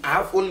screen. I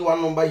have only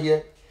one number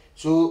here.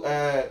 So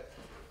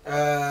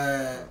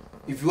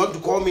if you want to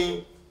call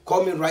me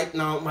right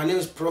now. My name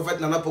is Prophet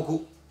Nana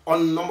Poku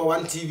on number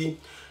 1 TV.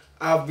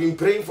 I've been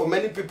praying for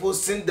many people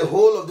since the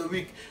whole of the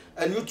week.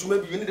 And you too,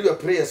 maybe you need your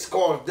prayers.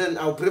 Call, then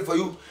I'll pray for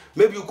you.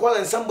 Maybe you call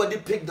and somebody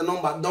pick the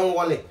number. Don't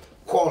worry.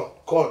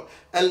 Call.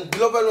 And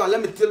beloved,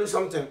 let me tell you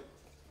something.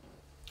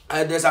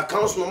 There's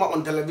accounts number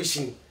on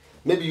television.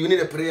 Maybe you need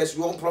a prayers.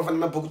 You want Prophet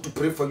Nana Poku to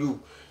pray for you.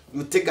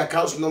 You take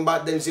accounts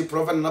number, then you say,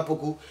 Prophet Nana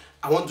Poku,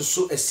 I want to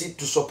sow a seed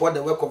to support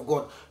the work of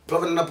God.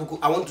 Prophet Nana Poku,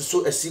 I want to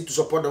sow a seed to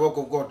support the work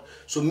of God.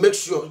 So make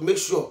sure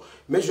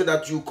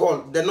that you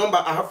call. The number,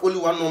 I have only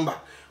one number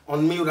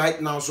on me right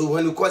now. So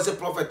when you call, say,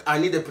 Prophet, I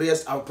need the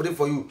prayers, I'll pray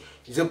for you.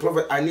 You say,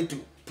 Prophet, I need to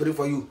pray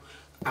for you.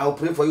 I'll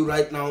pray for you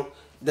right now.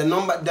 The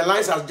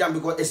lines has jammed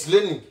because it's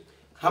raining.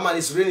 Hammer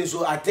is raining,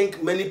 so I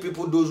think many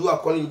people, those who are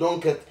calling, you don't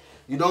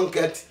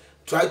get.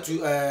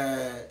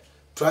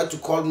 Try to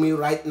call me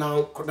right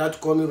now. Try to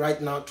call me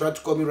right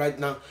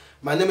now.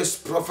 My name is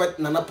Prophet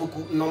Nana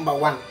Poku number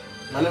 1.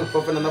 My name is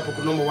Prophet Nana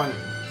Poku number 1.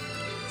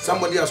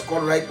 Somebody has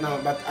called right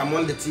now, but I'm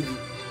on the TV.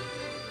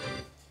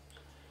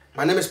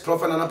 My name is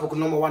Prophet Nana Poku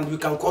 #1. You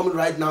can call me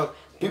right now.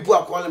 People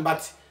are calling,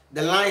 but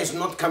the line is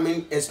not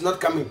coming. It's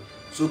not coming.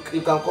 So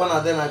you can call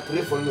and then I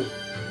pray for you.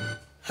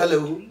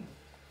 Hello.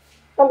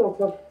 Hello,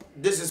 sir.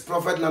 This is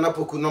Prophet Nana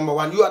Poku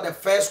 #1. You are the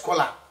first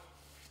caller.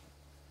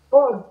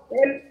 Oh,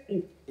 thank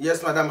you.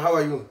 Yes, madam. How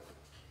are you?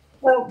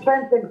 Well,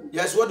 fine, thank you.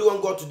 Yes. What do you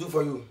want God to do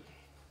for you?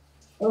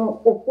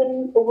 The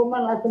sin over my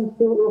life and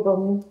still over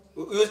me.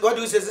 What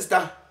do you say,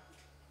 sister?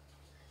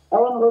 I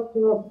want God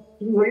to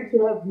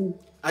help me.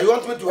 You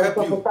want me to help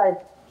you?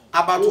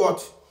 About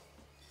what?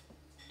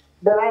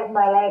 The life,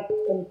 my life,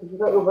 and to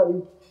get over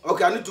it.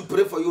 Okay, I need to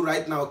pray for you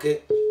right now,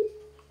 okay?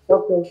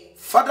 Okay.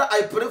 Father,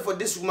 I pray for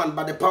this woman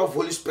by the power of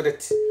Holy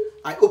Spirit.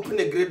 I open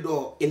a great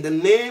door in the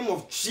name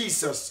of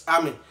Jesus.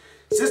 Amen.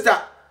 Sister,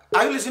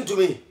 are you listening to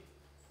me?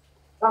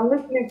 I'm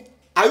listening.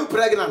 Are you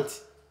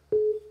pregnant?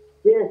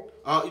 Yes.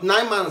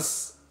 9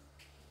 months.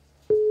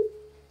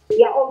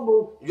 Yeah,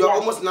 almost. You are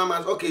almost 9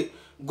 months. Okay.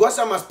 God,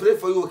 I must pray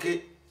for you,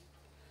 okay?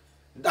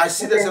 I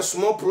see there's a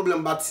small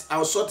problem, but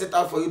I'll sort it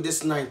out for you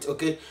this night,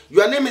 okay?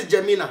 Your name is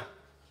Jamina.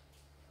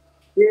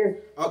 Yes.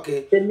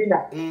 Okay.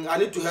 Jamina. I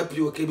need to help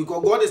you, okay?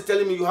 Because God is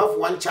telling me you have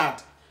one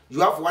child. You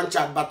have one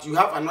child, but you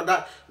have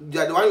another.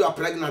 The one you are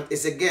pregnant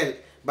is a girl.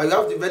 But you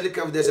have to be very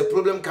careful. There's a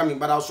problem coming,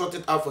 but I'll sort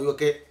it out for you,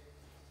 okay?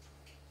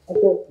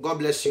 Okay. God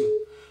bless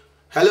you.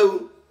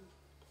 Hello?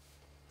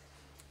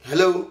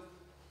 Hello?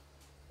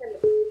 Hello.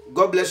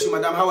 God bless you,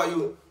 madam. How are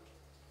you?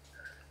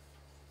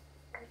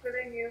 I'm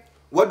calling you.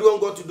 What do you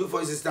want God to do for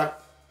you, sister?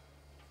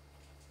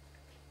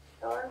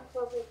 I want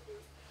prophecy.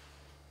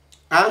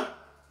 Huh?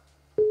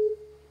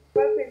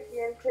 Prophecy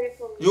and pray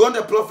for me. You want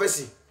a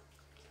prophecy?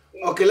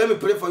 Yes. Okay, let me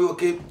pray for you,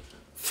 okay?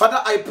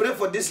 Father, I pray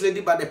for this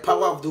lady by the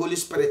power of the Holy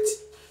Spirit.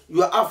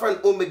 You are Alpha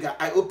and Omega.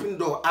 I open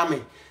door.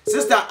 Amen.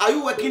 Sister, are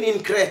you working in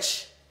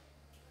crèche?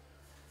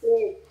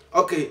 Yes.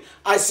 Okay,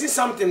 I see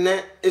something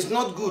there. It's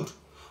not good.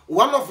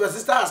 One of your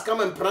sister has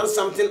come and planned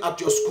something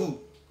at your school.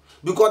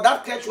 Because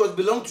that crèche was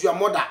belonged to your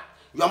mother.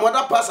 Your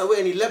mother passed away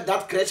and he left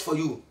that crèche for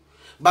you.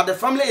 But the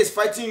family is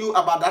fighting you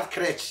about that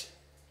crèche.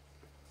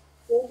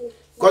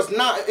 Because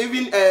now,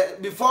 even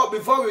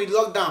before we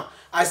lock down,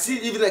 I see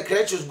even the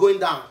crèche is going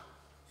down.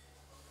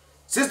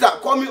 Sister,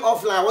 call me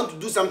offline. I want to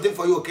do something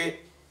for you, okay?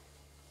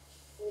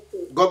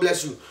 God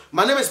bless you.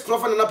 My name is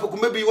Prophet Nana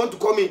Poku. Maybe you want to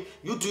call me.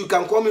 You too, you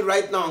can call me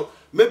right now.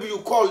 Maybe you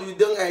call, you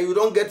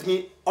don't get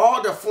me.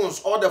 All the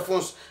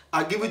phones,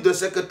 I give it to the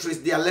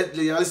secretaries. They are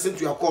listening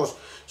to your calls.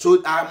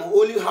 So I'm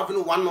only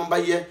having one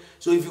number here.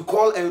 So if you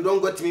call and you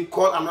don't get me,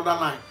 call another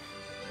line.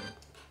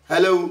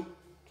 Hello.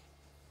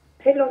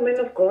 Hello, man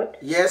of God.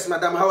 Yes,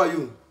 madam. How are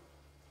you?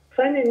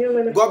 Fine, and you,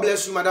 man of God God.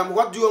 bless you, madam.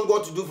 What do you want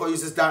God to do for you,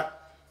 sister?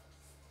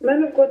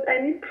 Man of God,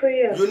 I need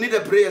prayer. You need a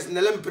prayer.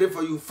 Now let me pray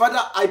for you. Father,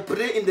 I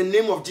pray in the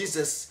name of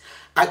Jesus.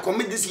 I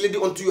commit this lady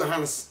unto your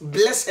hands.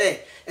 Bless her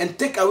and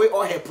take away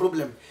all her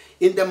problem.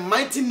 In the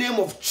mighty name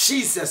of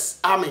Jesus.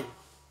 Amen.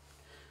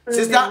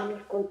 Sister,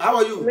 how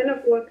are you? Man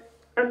of God,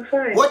 I'm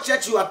fine. What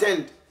church you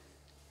attend?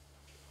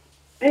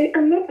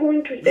 I'm not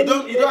going to. You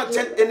don't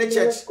attend any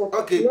church.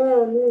 Okay.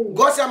 No.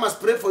 God said I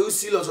must pray for you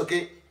serious,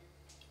 okay?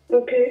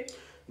 Okay.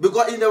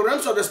 Because in the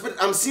realms of the spirit,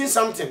 I'm seeing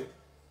something.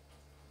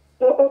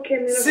 Oh, okay,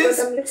 man of God,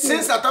 I'm listening.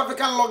 Since South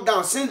African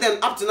lockdown, since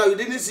then up to now, you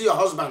didn't see your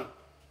husband.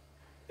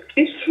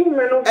 It's true,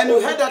 man of God. And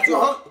you heard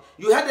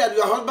that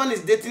your husband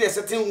is dating a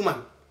certain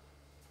woman.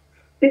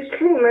 It's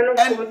true, man of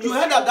God. And you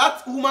heard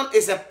that woman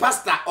is a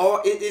pastor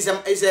or is an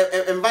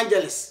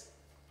evangelist.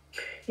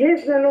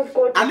 Yes, man of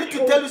God. I need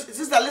to tell you,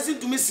 sister, listen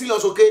to me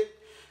serious, okay?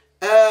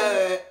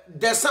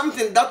 There's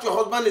something that your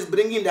husband is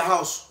bringing in the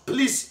house.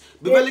 Please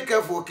be very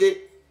careful, okay?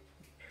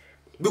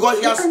 Because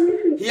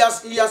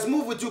he has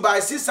moved with you, but I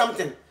see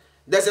something.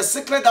 There's a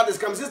secret that is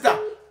coming. Sister,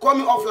 call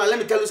me offline. Let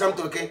me tell you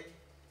something, okay?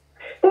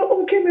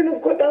 Oh, okay, man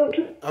of God.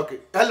 Okay.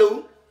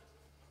 Hello.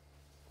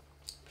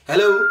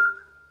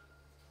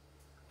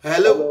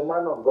 Hello,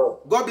 man of God.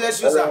 God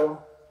bless you, sir.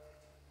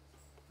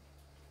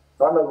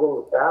 Man of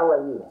God, how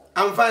are you?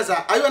 I'm fine,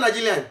 sir. Are you a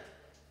Nigerian?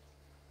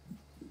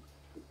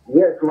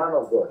 Yes, man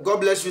of God. God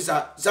bless you,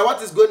 sir. Sir,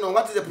 what is going on?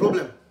 What is the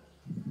problem?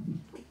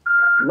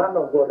 Man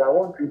of God, I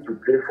want you to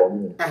pray for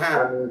me.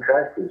 I'm in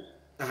crisis.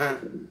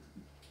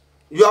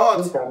 You are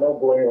what? Things are not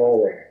going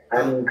on well.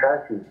 I'm in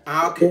crisis.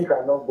 Okay. Things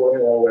are not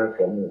going on well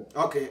for me.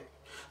 Okay.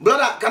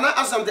 Brother, can I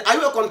ask something? Are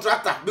you a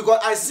contractor? Because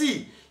I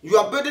see you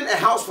are building a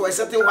house for a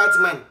certain white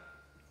man.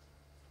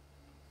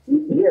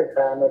 Yes,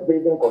 I am a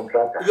building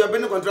contractor. You are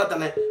building a contractor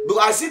now?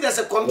 Because I see there's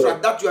a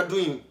contract that you are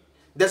doing.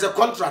 There's a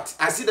contract.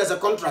 I see there's a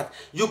contract.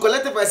 You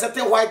collected for a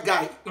certain white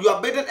guy. You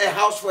are building a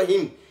house for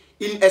him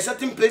in a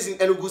certain place in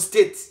Enugu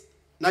State,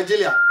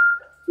 Nigeria.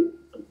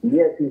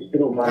 Yes, it's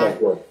true, man of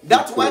God.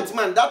 That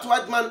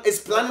white man is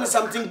planning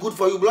something good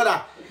for you,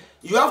 brother.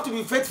 You have to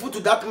be faithful to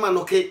that man,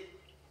 okay?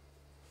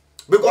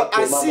 Because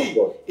I see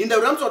in the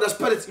realms of the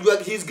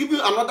spirit, he's giving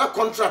you another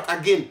contract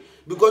again.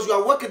 Because you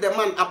are working the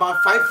man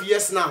about 5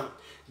 years now.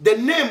 The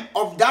name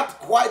of that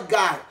white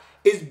guy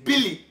is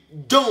Billy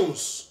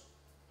Jones.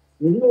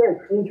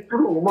 Yes, it's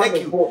true, man.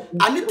 Thank you.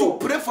 I need to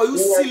pray for you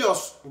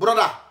serious,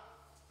 brother.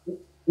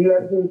 You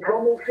have been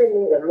promising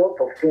me a lot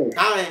of things.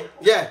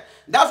 Yeah.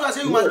 That's why I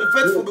say you must be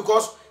faithful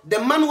because the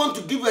man want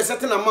to give you a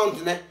certain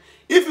amount.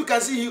 If you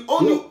can see,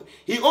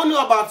 he only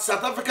about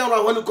South African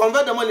rand. When you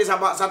convert the money, it's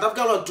about South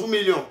African rand 2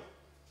 million.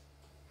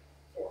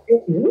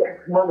 Yes,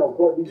 man of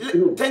God, it's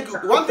true. Thank you.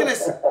 One thing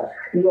is,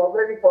 you are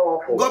very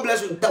powerful. God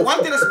bless you.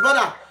 One thing is,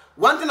 brother,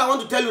 one thing I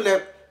want to tell you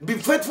now, be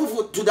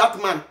faithful to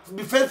that man.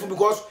 Be faithful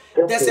because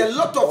there's a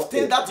lot of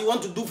things that he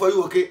want to do for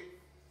you, okay?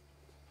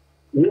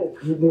 Yes,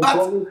 you've been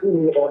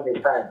promising me all the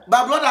time.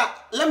 But brother,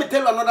 let me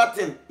tell you another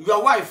thing.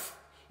 Your wife,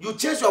 you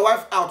chase your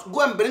wife out.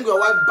 Go and bring your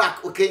wife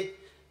back, okay?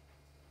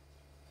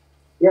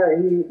 Yeah,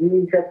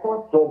 he's a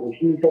constable.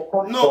 She's a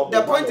constable. No,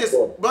 the point is,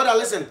 brother,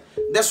 listen.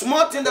 The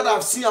small thing that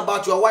I've seen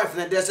about your wife,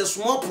 there's a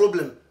small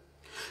problem.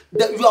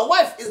 Your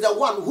wife is the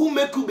one who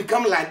make you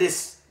become like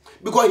this.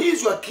 Because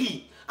he's your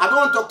key. I don't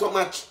want to talk too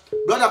much.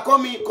 Brother, call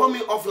me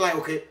offline,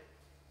 okay?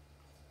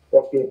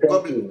 Okay,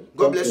 thank you.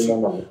 God bless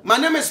you. My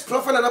name is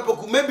Prophet Nana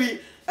Poku.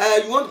 Maybe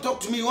you want to talk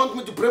to me, you want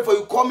me to pray for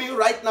you, call me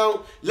right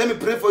now. Let me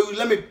pray for you.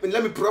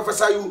 Let me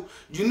prophesy you.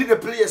 You need a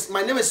prayers.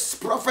 My name is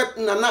Prophet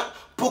Nana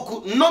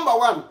Poku. Number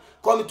one,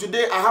 call me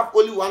today. I have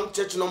only one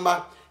church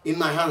number in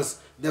my hands.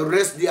 The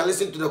rest, they are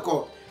listening to the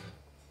call.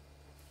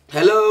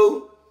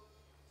 Hello?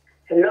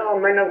 Hello,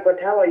 man of God,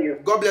 how are you?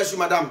 God bless you,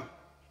 madam.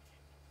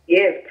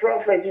 Yes,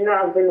 Prophet,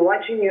 I've been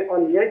watching you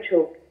on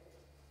YouTube.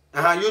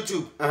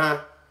 YouTube.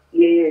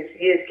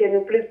 Yes. Can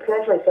you please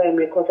prophesy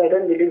me because I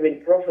don't believe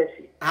in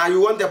prophecy.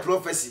 You want the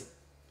prophecy?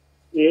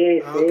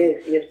 Yes,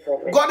 yes,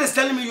 Prophet. God is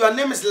telling me your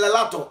name is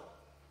Lelato.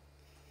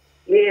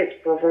 Yes,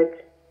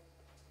 Prophet.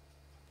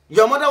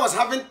 Your mother was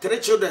having 3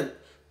 children.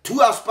 2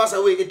 have passed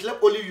away. It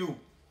left only you.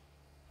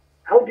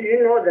 How do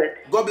you know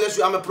that? God bless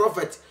you. I'm a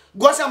prophet.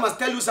 God said I must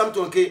tell you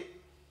something, okay?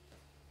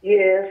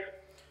 Yes.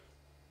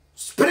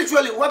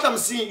 Spiritually, what I'm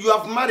seeing, you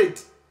have married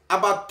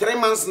about 3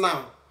 months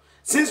now.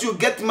 Since you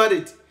get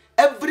married,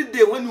 every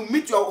day when you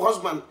meet your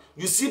husband,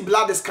 you see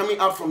blood is coming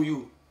out from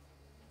you.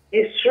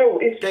 It's true.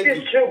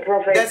 It's true,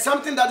 Prophet. There's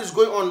something that is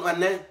going on,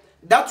 and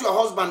that your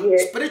husband,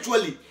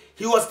 spiritually,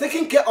 he was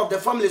taking care of the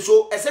family.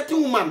 So a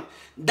certain woman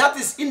that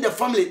is in the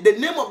family, the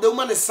name of the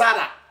woman is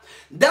Sarah.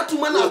 That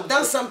woman has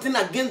done something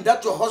against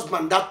that your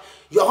husband, that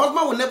your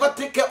husband will never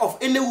take care of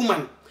any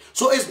woman.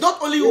 So it's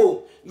not only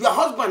you, your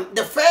husband,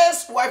 the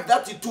first wife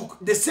that he took,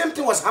 the same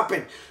thing was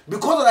happening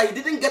because of that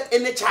he didn't get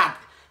any child.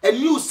 And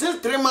you, since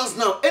 3 months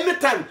now,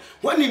 anytime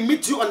when he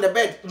meets you on the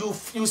bed,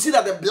 you see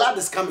that the blood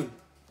is coming.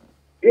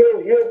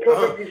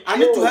 I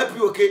need to help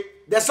you, okay?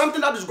 There's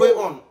something that is going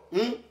on.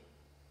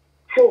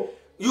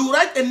 You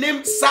write a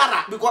name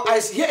Sarah, because I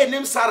hear a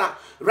name Sarah.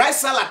 Write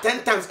Sarah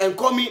 10 times and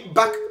call me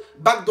back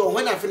door.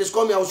 When I finish,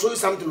 call me. I will show you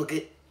something,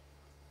 okay?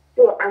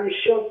 So I'm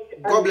shocked.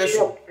 God bless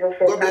you.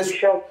 God bless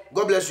you.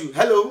 God bless you.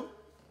 Hello.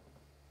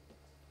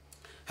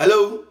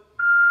 Hello.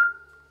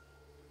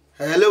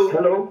 Hello.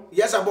 Hello.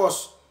 Yes, sir,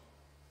 boss.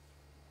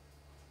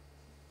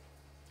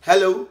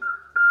 Hello.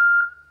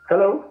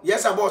 Hello.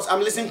 Yes, sir, boss.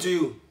 I'm listening to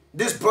you.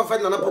 This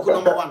Prophet Nana Poku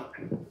number 1.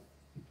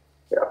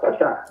 Yeah,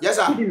 Pastor. Yes,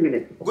 sir. Good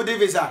evening. Good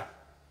evening, sir.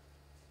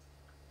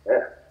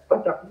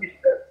 Pastor, please,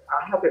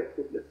 I have a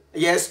problem.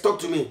 Yes, talk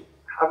to me.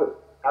 I have a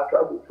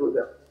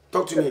problem.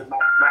 Talk to me.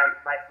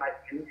 My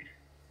penis.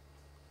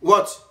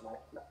 What?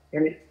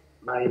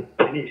 My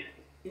penis.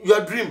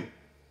 Your dream.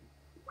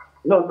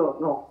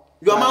 No.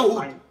 Your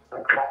manhood.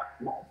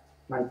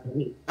 My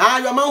penis.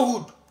 Your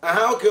manhood.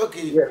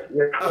 Okay. Yes.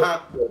 Yes.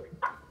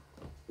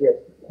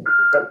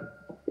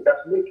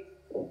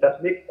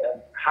 It make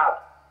hard.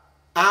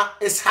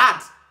 It's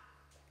hard.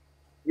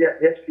 Yes,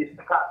 it's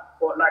hard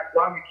for like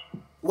 1 week.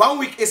 1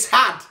 week is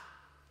hard.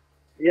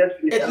 Yes,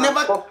 please. It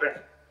never.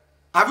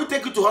 Have you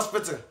taken to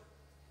hospital?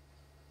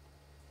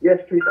 Yes,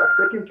 please.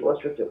 I've taken to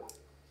hospital.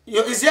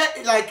 Is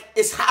it like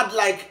it's hard,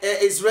 like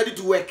it's ready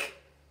to work?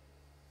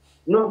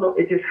 No.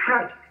 It is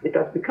hard. It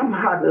has become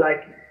hard,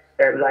 like.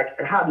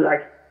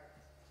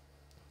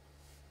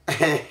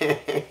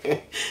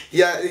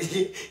 Yeah,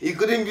 he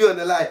couldn't be on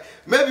the line.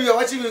 Maybe you're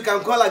watching, you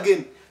can call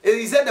again.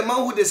 He said the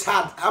manhood is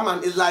hard.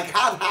 Man, it's like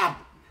hard.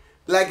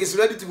 Like it's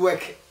ready to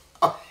work.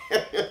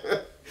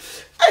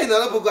 Hey,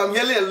 I'm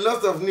hearing a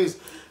lot of news.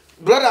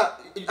 Brother,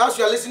 as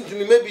you are listening to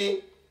me,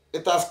 maybe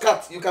it has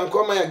cut. You can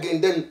call me again,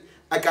 then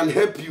I can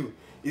help you.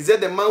 He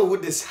said the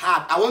manhood is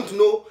hard. I want to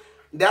know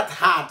that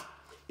hard.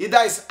 Either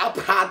it's up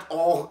hard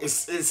or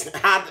it's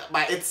hard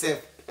by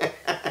itself.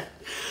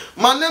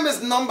 My name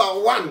is number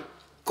 1.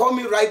 Call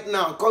me right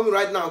now.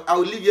 I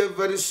will leave here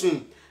very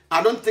soon.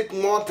 I don't take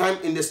more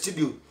time in the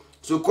studio.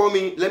 So call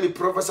me. Let me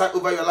prophesy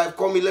over your life.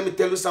 Call me. Let me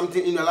tell you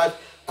something in your life.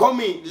 Call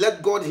me.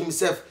 Let God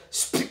himself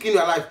speak in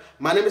your life.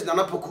 My name is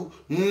Nana Poku.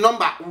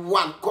 Number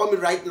 1. Call me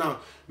right now.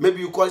 Maybe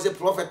you call and say,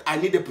 Prophet, I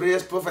need a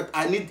prayers. Prophet,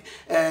 I need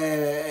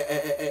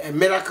a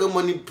miracle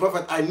money.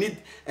 Prophet, I need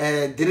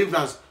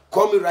deliverance.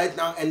 Call me right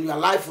now and your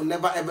life will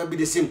never ever be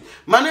the same.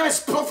 My name is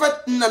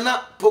Prophet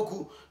Nana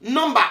Poku.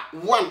 Number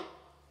 1.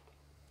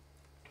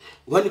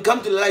 When you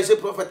come to the life, say,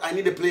 Prophet, I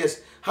need the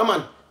players.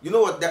 Haman, you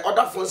know what? The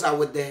other phones are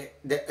with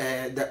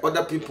the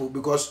other people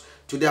because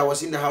today I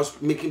was in the house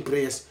making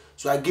prayers.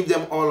 So I give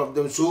them all of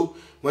them. So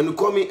when you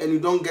call me and you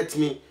don't get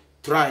me,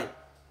 try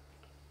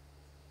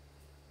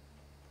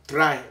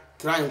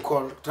and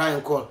call.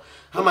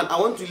 Haman, I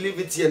want to leave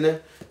it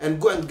here and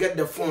go and get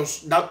the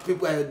phones that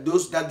people are,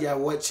 those that they are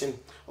watching,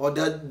 or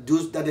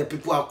those that the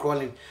people are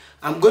calling.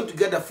 I'm going to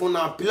get the phone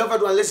now.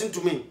 Beloved one, listen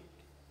to me.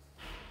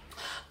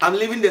 I'm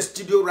leaving the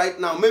studio right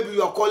now. Maybe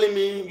you are calling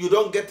me, you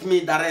don't get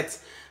me direct.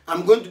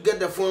 I'm going to get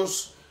the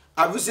phones.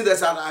 Have you seen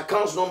there's an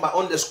account number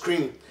on the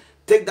screen?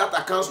 Take that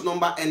account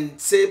number and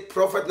say,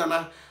 Prophet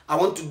Nana, I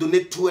want to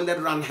donate 200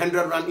 rand,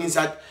 100 rand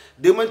inside.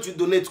 They want to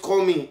donate,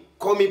 call me,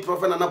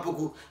 Prophet Nana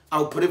Poku.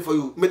 I'll pray for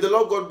you. May the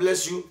Lord God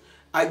bless you.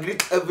 I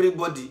greet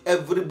everybody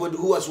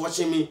who was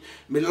watching me.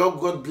 May the Lord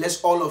God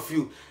bless all of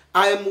you.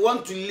 I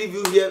want to leave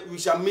you here. We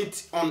shall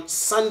meet on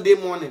Sunday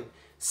morning.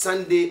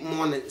 Sunday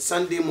morning,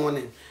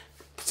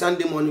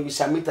 we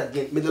shall meet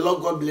again. May the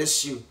Lord God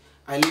bless you.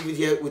 I leave it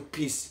here with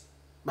peace.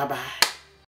 Bye-bye.